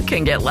Slots, you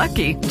can get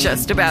lucky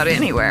just about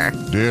anywhere.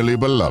 Dearly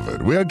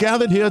beloved, we are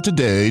gathered here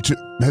today to...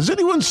 Has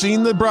anyone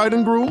seen the bride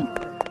and groom?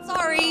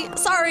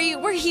 Sorry,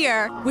 we're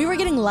here. We were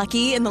getting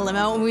lucky in the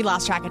limo and we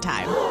lost track of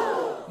time.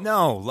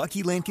 No,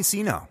 Lucky Land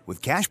Casino, with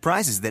cash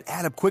prizes that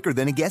add up quicker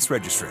than a guest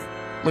registry.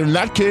 In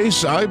that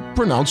case, I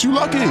pronounce you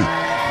lucky.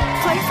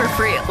 Play for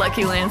free at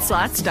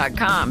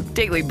LuckyLandSlots.com.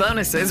 Daily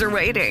bonuses are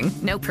waiting.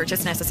 No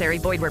purchase necessary.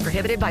 Void where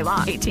prohibited by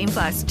law.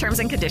 18+. Terms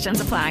and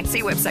conditions apply.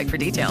 See website for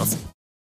details.